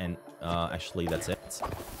 That, and actually, that's it.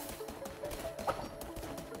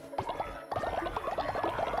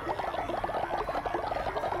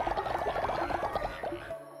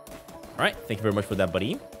 Alright, thank you very much for that,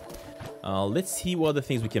 buddy. Let's see what other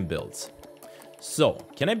things we can build. So,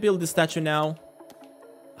 can I build this statue now?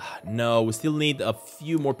 No, we still need a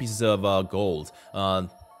few more pieces of gold.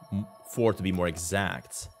 4 to be more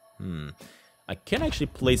exact. I can actually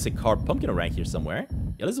place a carved pumpkin around here somewhere.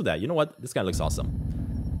 Yeah, let's do that. You know what? This guy looks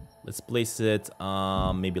awesome. Let's place it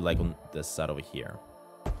maybe like on this side over here.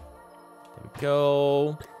 There we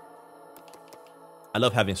go. I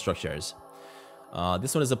love having structures.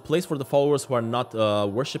 This one is a place for the followers who are not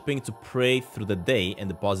worshipping to pray through the day and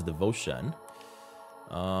deposit devotion.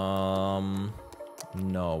 No,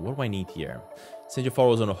 what do I need here? Send your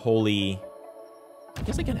followers on a holy... I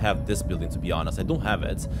guess I can have this building, to be honest. I don't have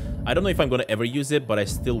it. I don't know if I'm going to ever use it, but I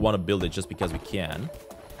still want to build it just because we can.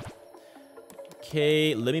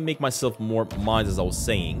 Okay, let me make myself more mines, as I was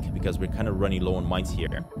saying, because we're kind of running low on mines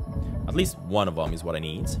here. At least one of them is what I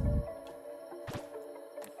need.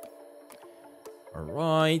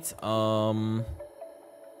 Alright, I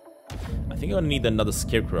think I'm gonna need another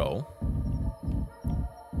scarecrow.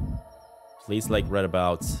 Place like right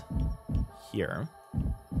about here.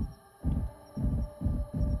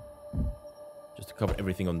 Just to cover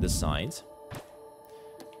everything on this side.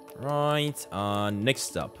 Right,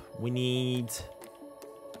 next up, we need...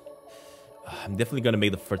 I'm definitely gonna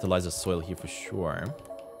make the fertilizer soil here for sure.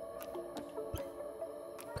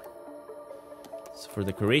 For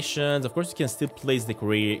decorations, of course you can still place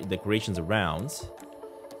decorations around,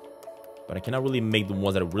 but I cannot really make the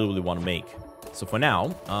ones that I really want to make. So for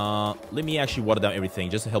now, let me actually water down everything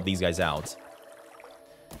just to help these guys out,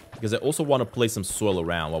 because I also want to place some soil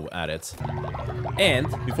around while we're at it. And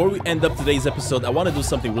before we end up today's episode, I want to do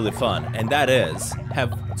something really fun, and that is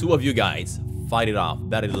have 2 of you guys fight it off,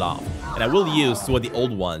 battle it off. And I will use 2 of the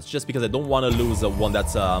old ones just because I don't want to lose one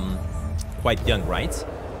that's quite young, right?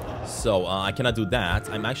 So, I cannot do that.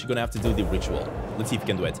 I'm actually gonna have to do the ritual. Let's see if we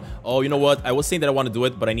can do it. Oh, you know what? I was saying that I want to do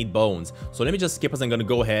it, but I need bones. So let me just skip as I'm gonna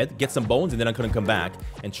go ahead, get some bones, and then I'm gonna come back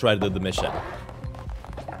and try to do the mission.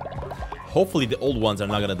 Hopefully the old ones are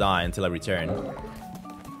not gonna die until I return.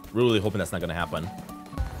 Really hoping that's not gonna happen.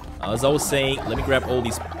 As I was saying, let me grab all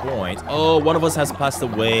these points. Oh, one of us has passed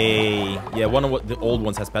away. Yeah, one of the old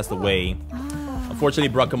ones has passed away.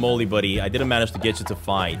 Unfortunately, Brockamole, buddy, I didn't manage to get you to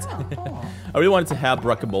fight. I really wanted to have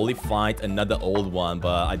Brockamole fight another old one,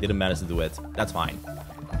 but I didn't manage to do it. That's fine.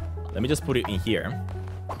 Let me just put it in here.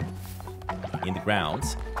 In the ground.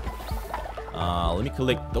 Let me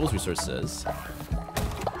collect those resources.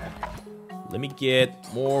 Let me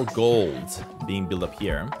get more gold being built up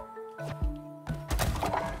here.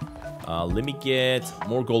 Let me get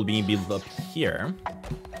more gold being built up here.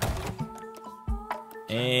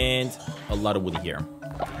 And a lot of wood here.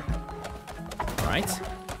 Alright.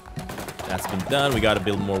 That's been done. We gotta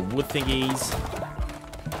build more wood thingies.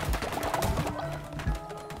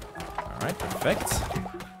 Alright, perfect.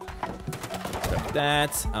 Grab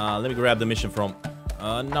that. Let me grab the mission from...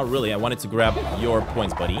 not really. I wanted to grab your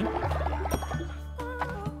points, buddy.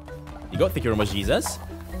 You go. Thank you very much, Jesus.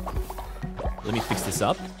 Let me fix this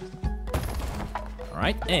up.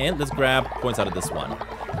 Alright, and let's grab points out of this one.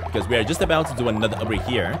 Because we are just about to do another upgrade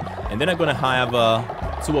here. And then I'm gonna have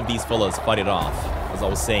two of these fellas fight it off. As I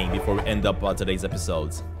was saying before we end up today's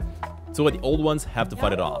episodes. Two of the old ones have to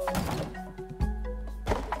fight it off.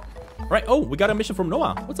 Alright, oh, we got a mission from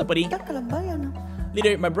Noah. What's up, buddy?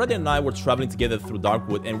 Leader, my brother and I were traveling together through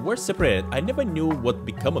Darkwood and we're separated. I never knew what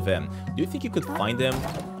become of him. Do you think you could find him?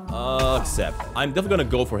 Except, I'm definitely gonna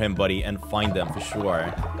go for him, buddy, and find them for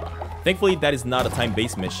sure. Thankfully, that is not a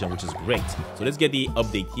time-based mission, which is great. So let's get the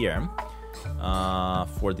update here.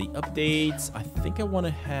 For the updates, I think I want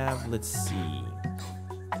to have, let's see.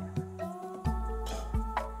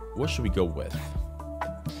 What should we go with?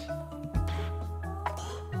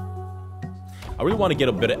 I really want to get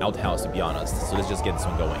a better outhouse, to be honest. So let's just get this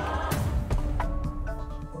one going.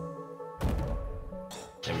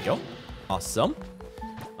 There we go. Awesome.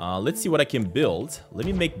 Let's see what I can build. Let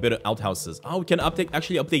me make better outhouses. Oh, we can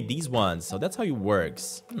actually update these ones. So that's how it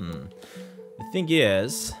works. The thing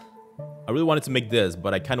is, I really wanted to make this,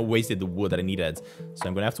 but I kind of wasted the wood that I needed. So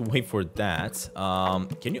I'm going to have to wait for that.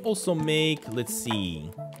 Can you also make, let's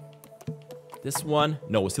see, this one?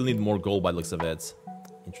 No, we still need more gold by the looks of it.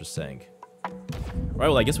 Interesting. Alright,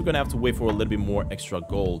 well, I guess we're going to have to wait for a little bit more extra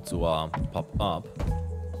gold to pop up.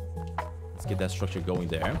 Let's get that structure going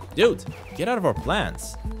there. Dude, get out of our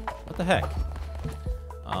plants. What the heck?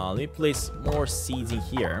 Let me place more seeds in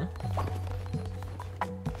here.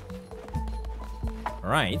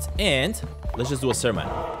 Alright, and let's just do a sermon.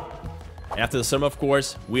 And after the sermon, of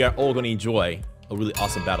course, we are all going to enjoy a really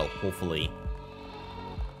awesome battle, hopefully.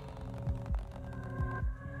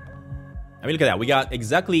 I mean, look at that. We got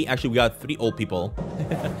exactly, actually, we got 3 old people.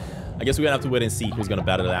 I guess we're going to have to wait and see who's going to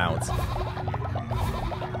battle it out.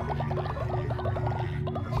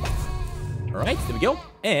 Alright, there we go.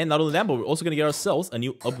 And not only that, but we're also going to get ourselves a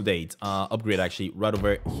new upgrade, actually, right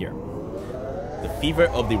over here. The Fever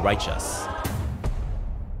of the Righteous.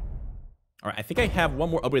 Alright, I think I have one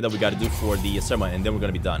more upgrade that we got to do for the sermon, and then we're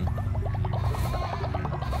going to be done.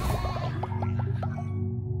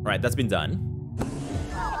 Alright, that's been done.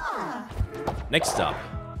 Next up.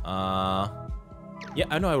 Yeah,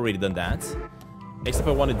 I know I already done that. Except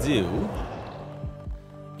I want to do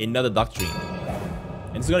another doctrine.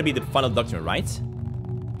 And this is going to be the final doctrine, right?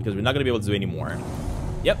 Because we're not going to be able to do any more.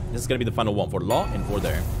 Yep, this is going to be the final one for law and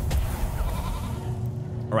order.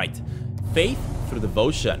 Alright. Faith through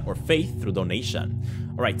devotion or faith through donation.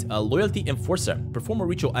 Alright, loyalty enforcer. Perform a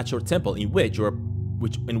ritual at your temple in which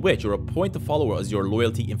you appoint the follower as your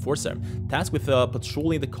loyalty enforcer. Tasked with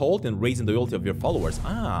patrolling the cult and raising the loyalty of your followers.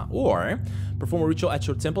 Or perform a ritual at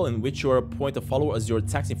your temple in which you appoint a follower as your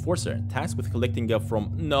tax enforcer. Tasked with collecting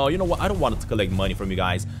from... No, you know what? I don't want to collect money from you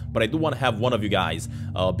guys, but I do want to have one of you guys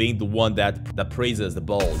being the one that praises the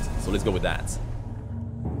bold. So let's go with that.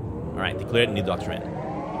 Alright, declare new doctrine.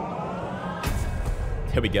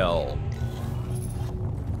 Here we go.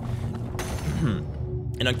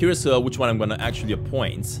 And I'm curious which one I'm going to actually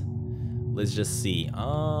appoint. Let's just see.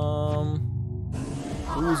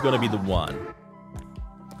 Who's going to be the one?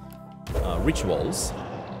 Rituals.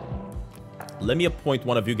 Let me appoint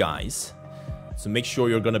one of you guys. So make sure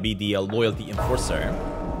you're going to be the loyalty enforcer.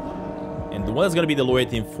 And the one that's going to be the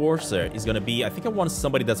loyalty enforcer is going to be... I think I want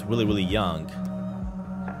somebody that's really, really young.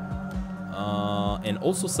 And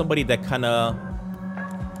also somebody that kind of...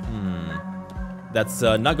 that's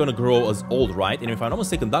not going to grow as old, right? And if I'm not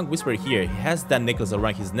mistaken, Dog Whisperer here, he has that necklace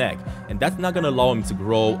around his neck. And that's not going to allow him to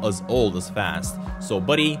grow as old as fast. So,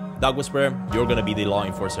 buddy, Dog Whisperer, you're going to be the law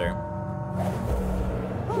enforcer.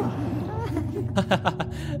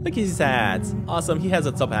 Look at his hat. Awesome, he has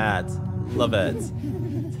a top hat. Love it.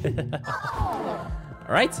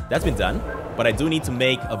 Alright, that's been done. But I do need to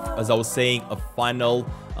make, as I was saying, a final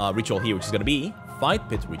ritual here, which is going to be Fight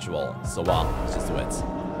Pit Ritual. So, let's just do it.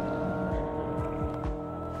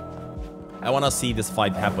 I want to see this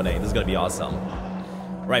fight happening. This is going to be awesome.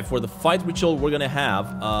 Right, for the fight ritual, we're going to have...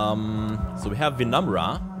 so we have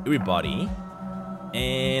Vinamra, everybody,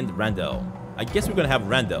 and Rando. I guess we're going to have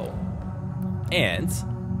Rando and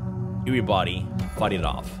everybody fight it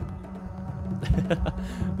off.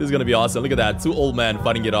 This is going to be awesome. Look at that. 2 old men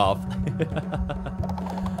fighting it off.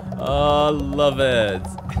 Oh, love it.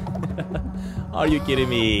 Are you kidding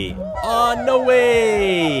me? Oh, no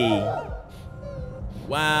way.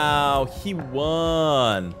 Wow, he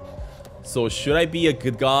won. So should I be a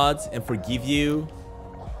good god and forgive you?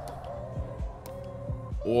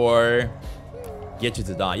 Or get you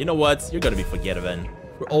to die? You know what? You're gonna be forgiven.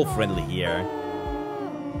 We're all friendly here.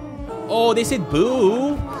 Oh, they said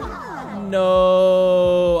boo?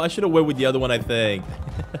 No. I should have went with the other one, I think.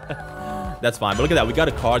 That's fine. But look at that. We got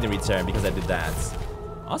a card in return because I did that.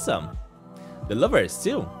 Awesome. The lovers,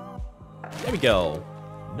 too. There we go.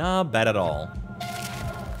 Not bad at all.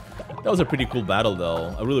 That was a pretty cool battle,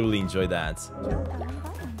 though. I really enjoyed that.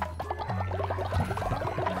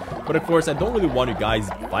 But of course, I don't really want you guys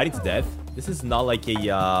fighting to death. This is not like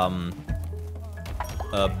a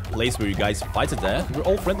place where you guys fight to death. We're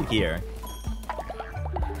all friendly here.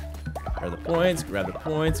 Grab the points, grab the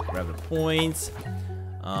points, grab the points.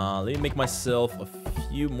 Let me make myself a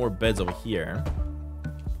few more beds over here.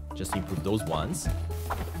 Just to improve those ones.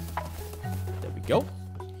 There we go.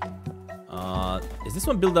 Is this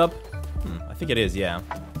one built up? I think it is, yeah.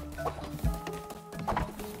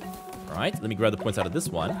 Alright, let me grab the points out of this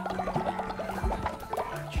one.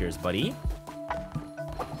 Cheers, buddy.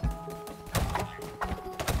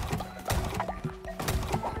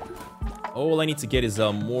 All I need to get is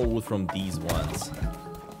more wood from these ones.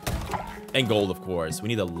 And gold, of course. We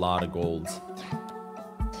need a lot of gold.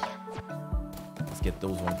 Let's get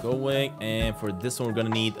those one going. And for this one, we're gonna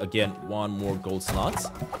need, again, one more gold slot.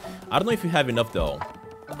 I don't know if you have enough, though.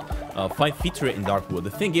 Find feature in Darkwood. The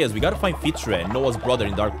thing is, we gotta find feature, Noah's brother,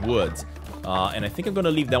 in Darkwood. And I think I'm gonna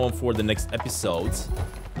leave that one for the next episode.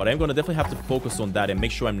 But I'm gonna definitely have to focus on that and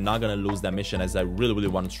make sure I'm not gonna lose that mission, as I really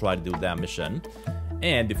want to try to do that mission.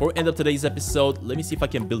 And before we end up today's episode, let me see if I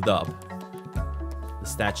can build up the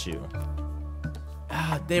statue.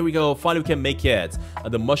 There we go. Finally, we can make it.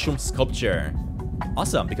 The mushroom sculpture.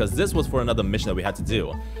 Awesome, because this was for another mission that we had to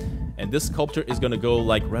do. And this sculpture is gonna go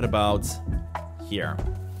like right about here.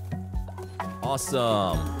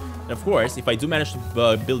 Awesome. And of course, if I do manage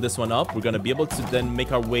to build this one up, we're gonna be able to then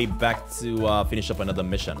make our way back to finish up another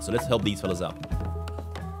mission. So let's help these fellas up.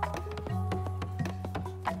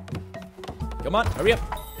 Come on, hurry up.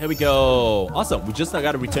 Here we go. Awesome. We just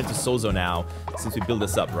got to return to Sozo now since we build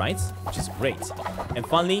this up, right? Which is great. And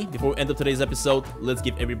finally, before we end up today's episode, let's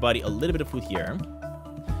give everybody a little bit of food here.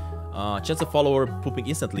 Chance of follower pooping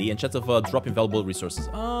instantly and chance of dropping valuable resources.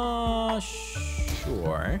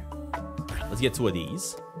 Sure. Let's get two of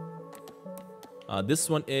these. This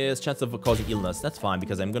one is chance of causing illness. That's fine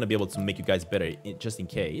because I'm going to be able to make you guys better just in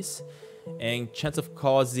case. And chance of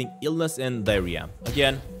causing illness and diarrhea.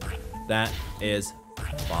 Again, that is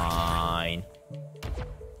fine.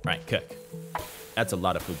 Right, cook. That's a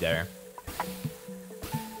lot of food there.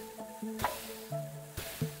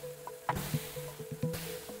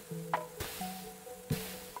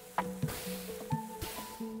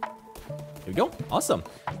 Here we go. Awesome.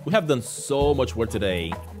 We have done so much work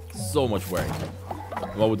today. So much work.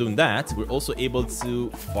 While we're doing that, we're also able to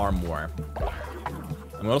farm more.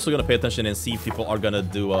 I'm also going to pay attention and see if people are going to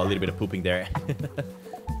do a little bit of pooping there.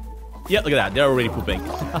 Yeah, look at that. They're already pooping.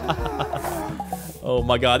 Oh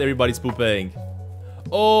my god, everybody's pooping.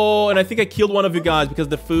 Oh, and I think I killed one of you guys because of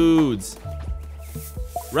the foods.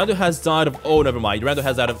 Rando has died of... Oh, never mind. Rando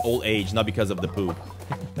has died of old age, not because of the poop.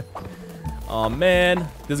 Oh, man.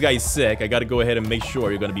 This guy is sick. I gotta go ahead and make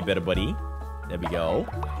sure you're gonna be better, buddy. There we go.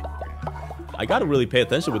 I gotta really pay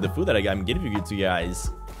attention with the food that I'm giving you to guys.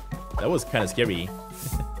 That was kind of scary.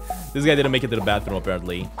 This guy didn't make it to the bathroom,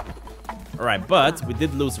 apparently. Alright, but we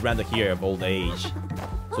did lose Rando here of old age.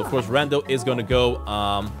 So, of course, Rando is gonna go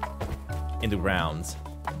in the ground.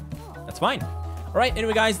 That's fine. Alright,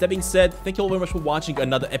 anyway, guys, that being said, thank you all very much for watching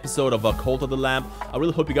another episode of Cult of the Lamp. I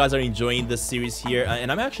really hope you guys are enjoying this series here.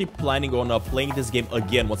 And I'm actually planning on playing this game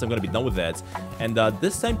again once I'm going to be done with it. And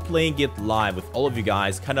this time playing it live with all of you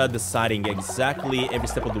guys, kind of deciding exactly every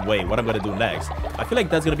step of the way what I'm going to do next. I feel like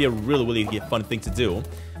that's going to be a really fun thing to do.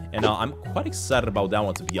 And I'm quite excited about that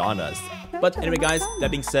one, to be honest. But anyway, guys,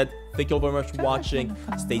 that being said, thank you all very much for watching.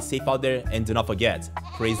 Stay safe out there and do not forget,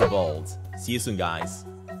 praise the vault. See you soon, guys.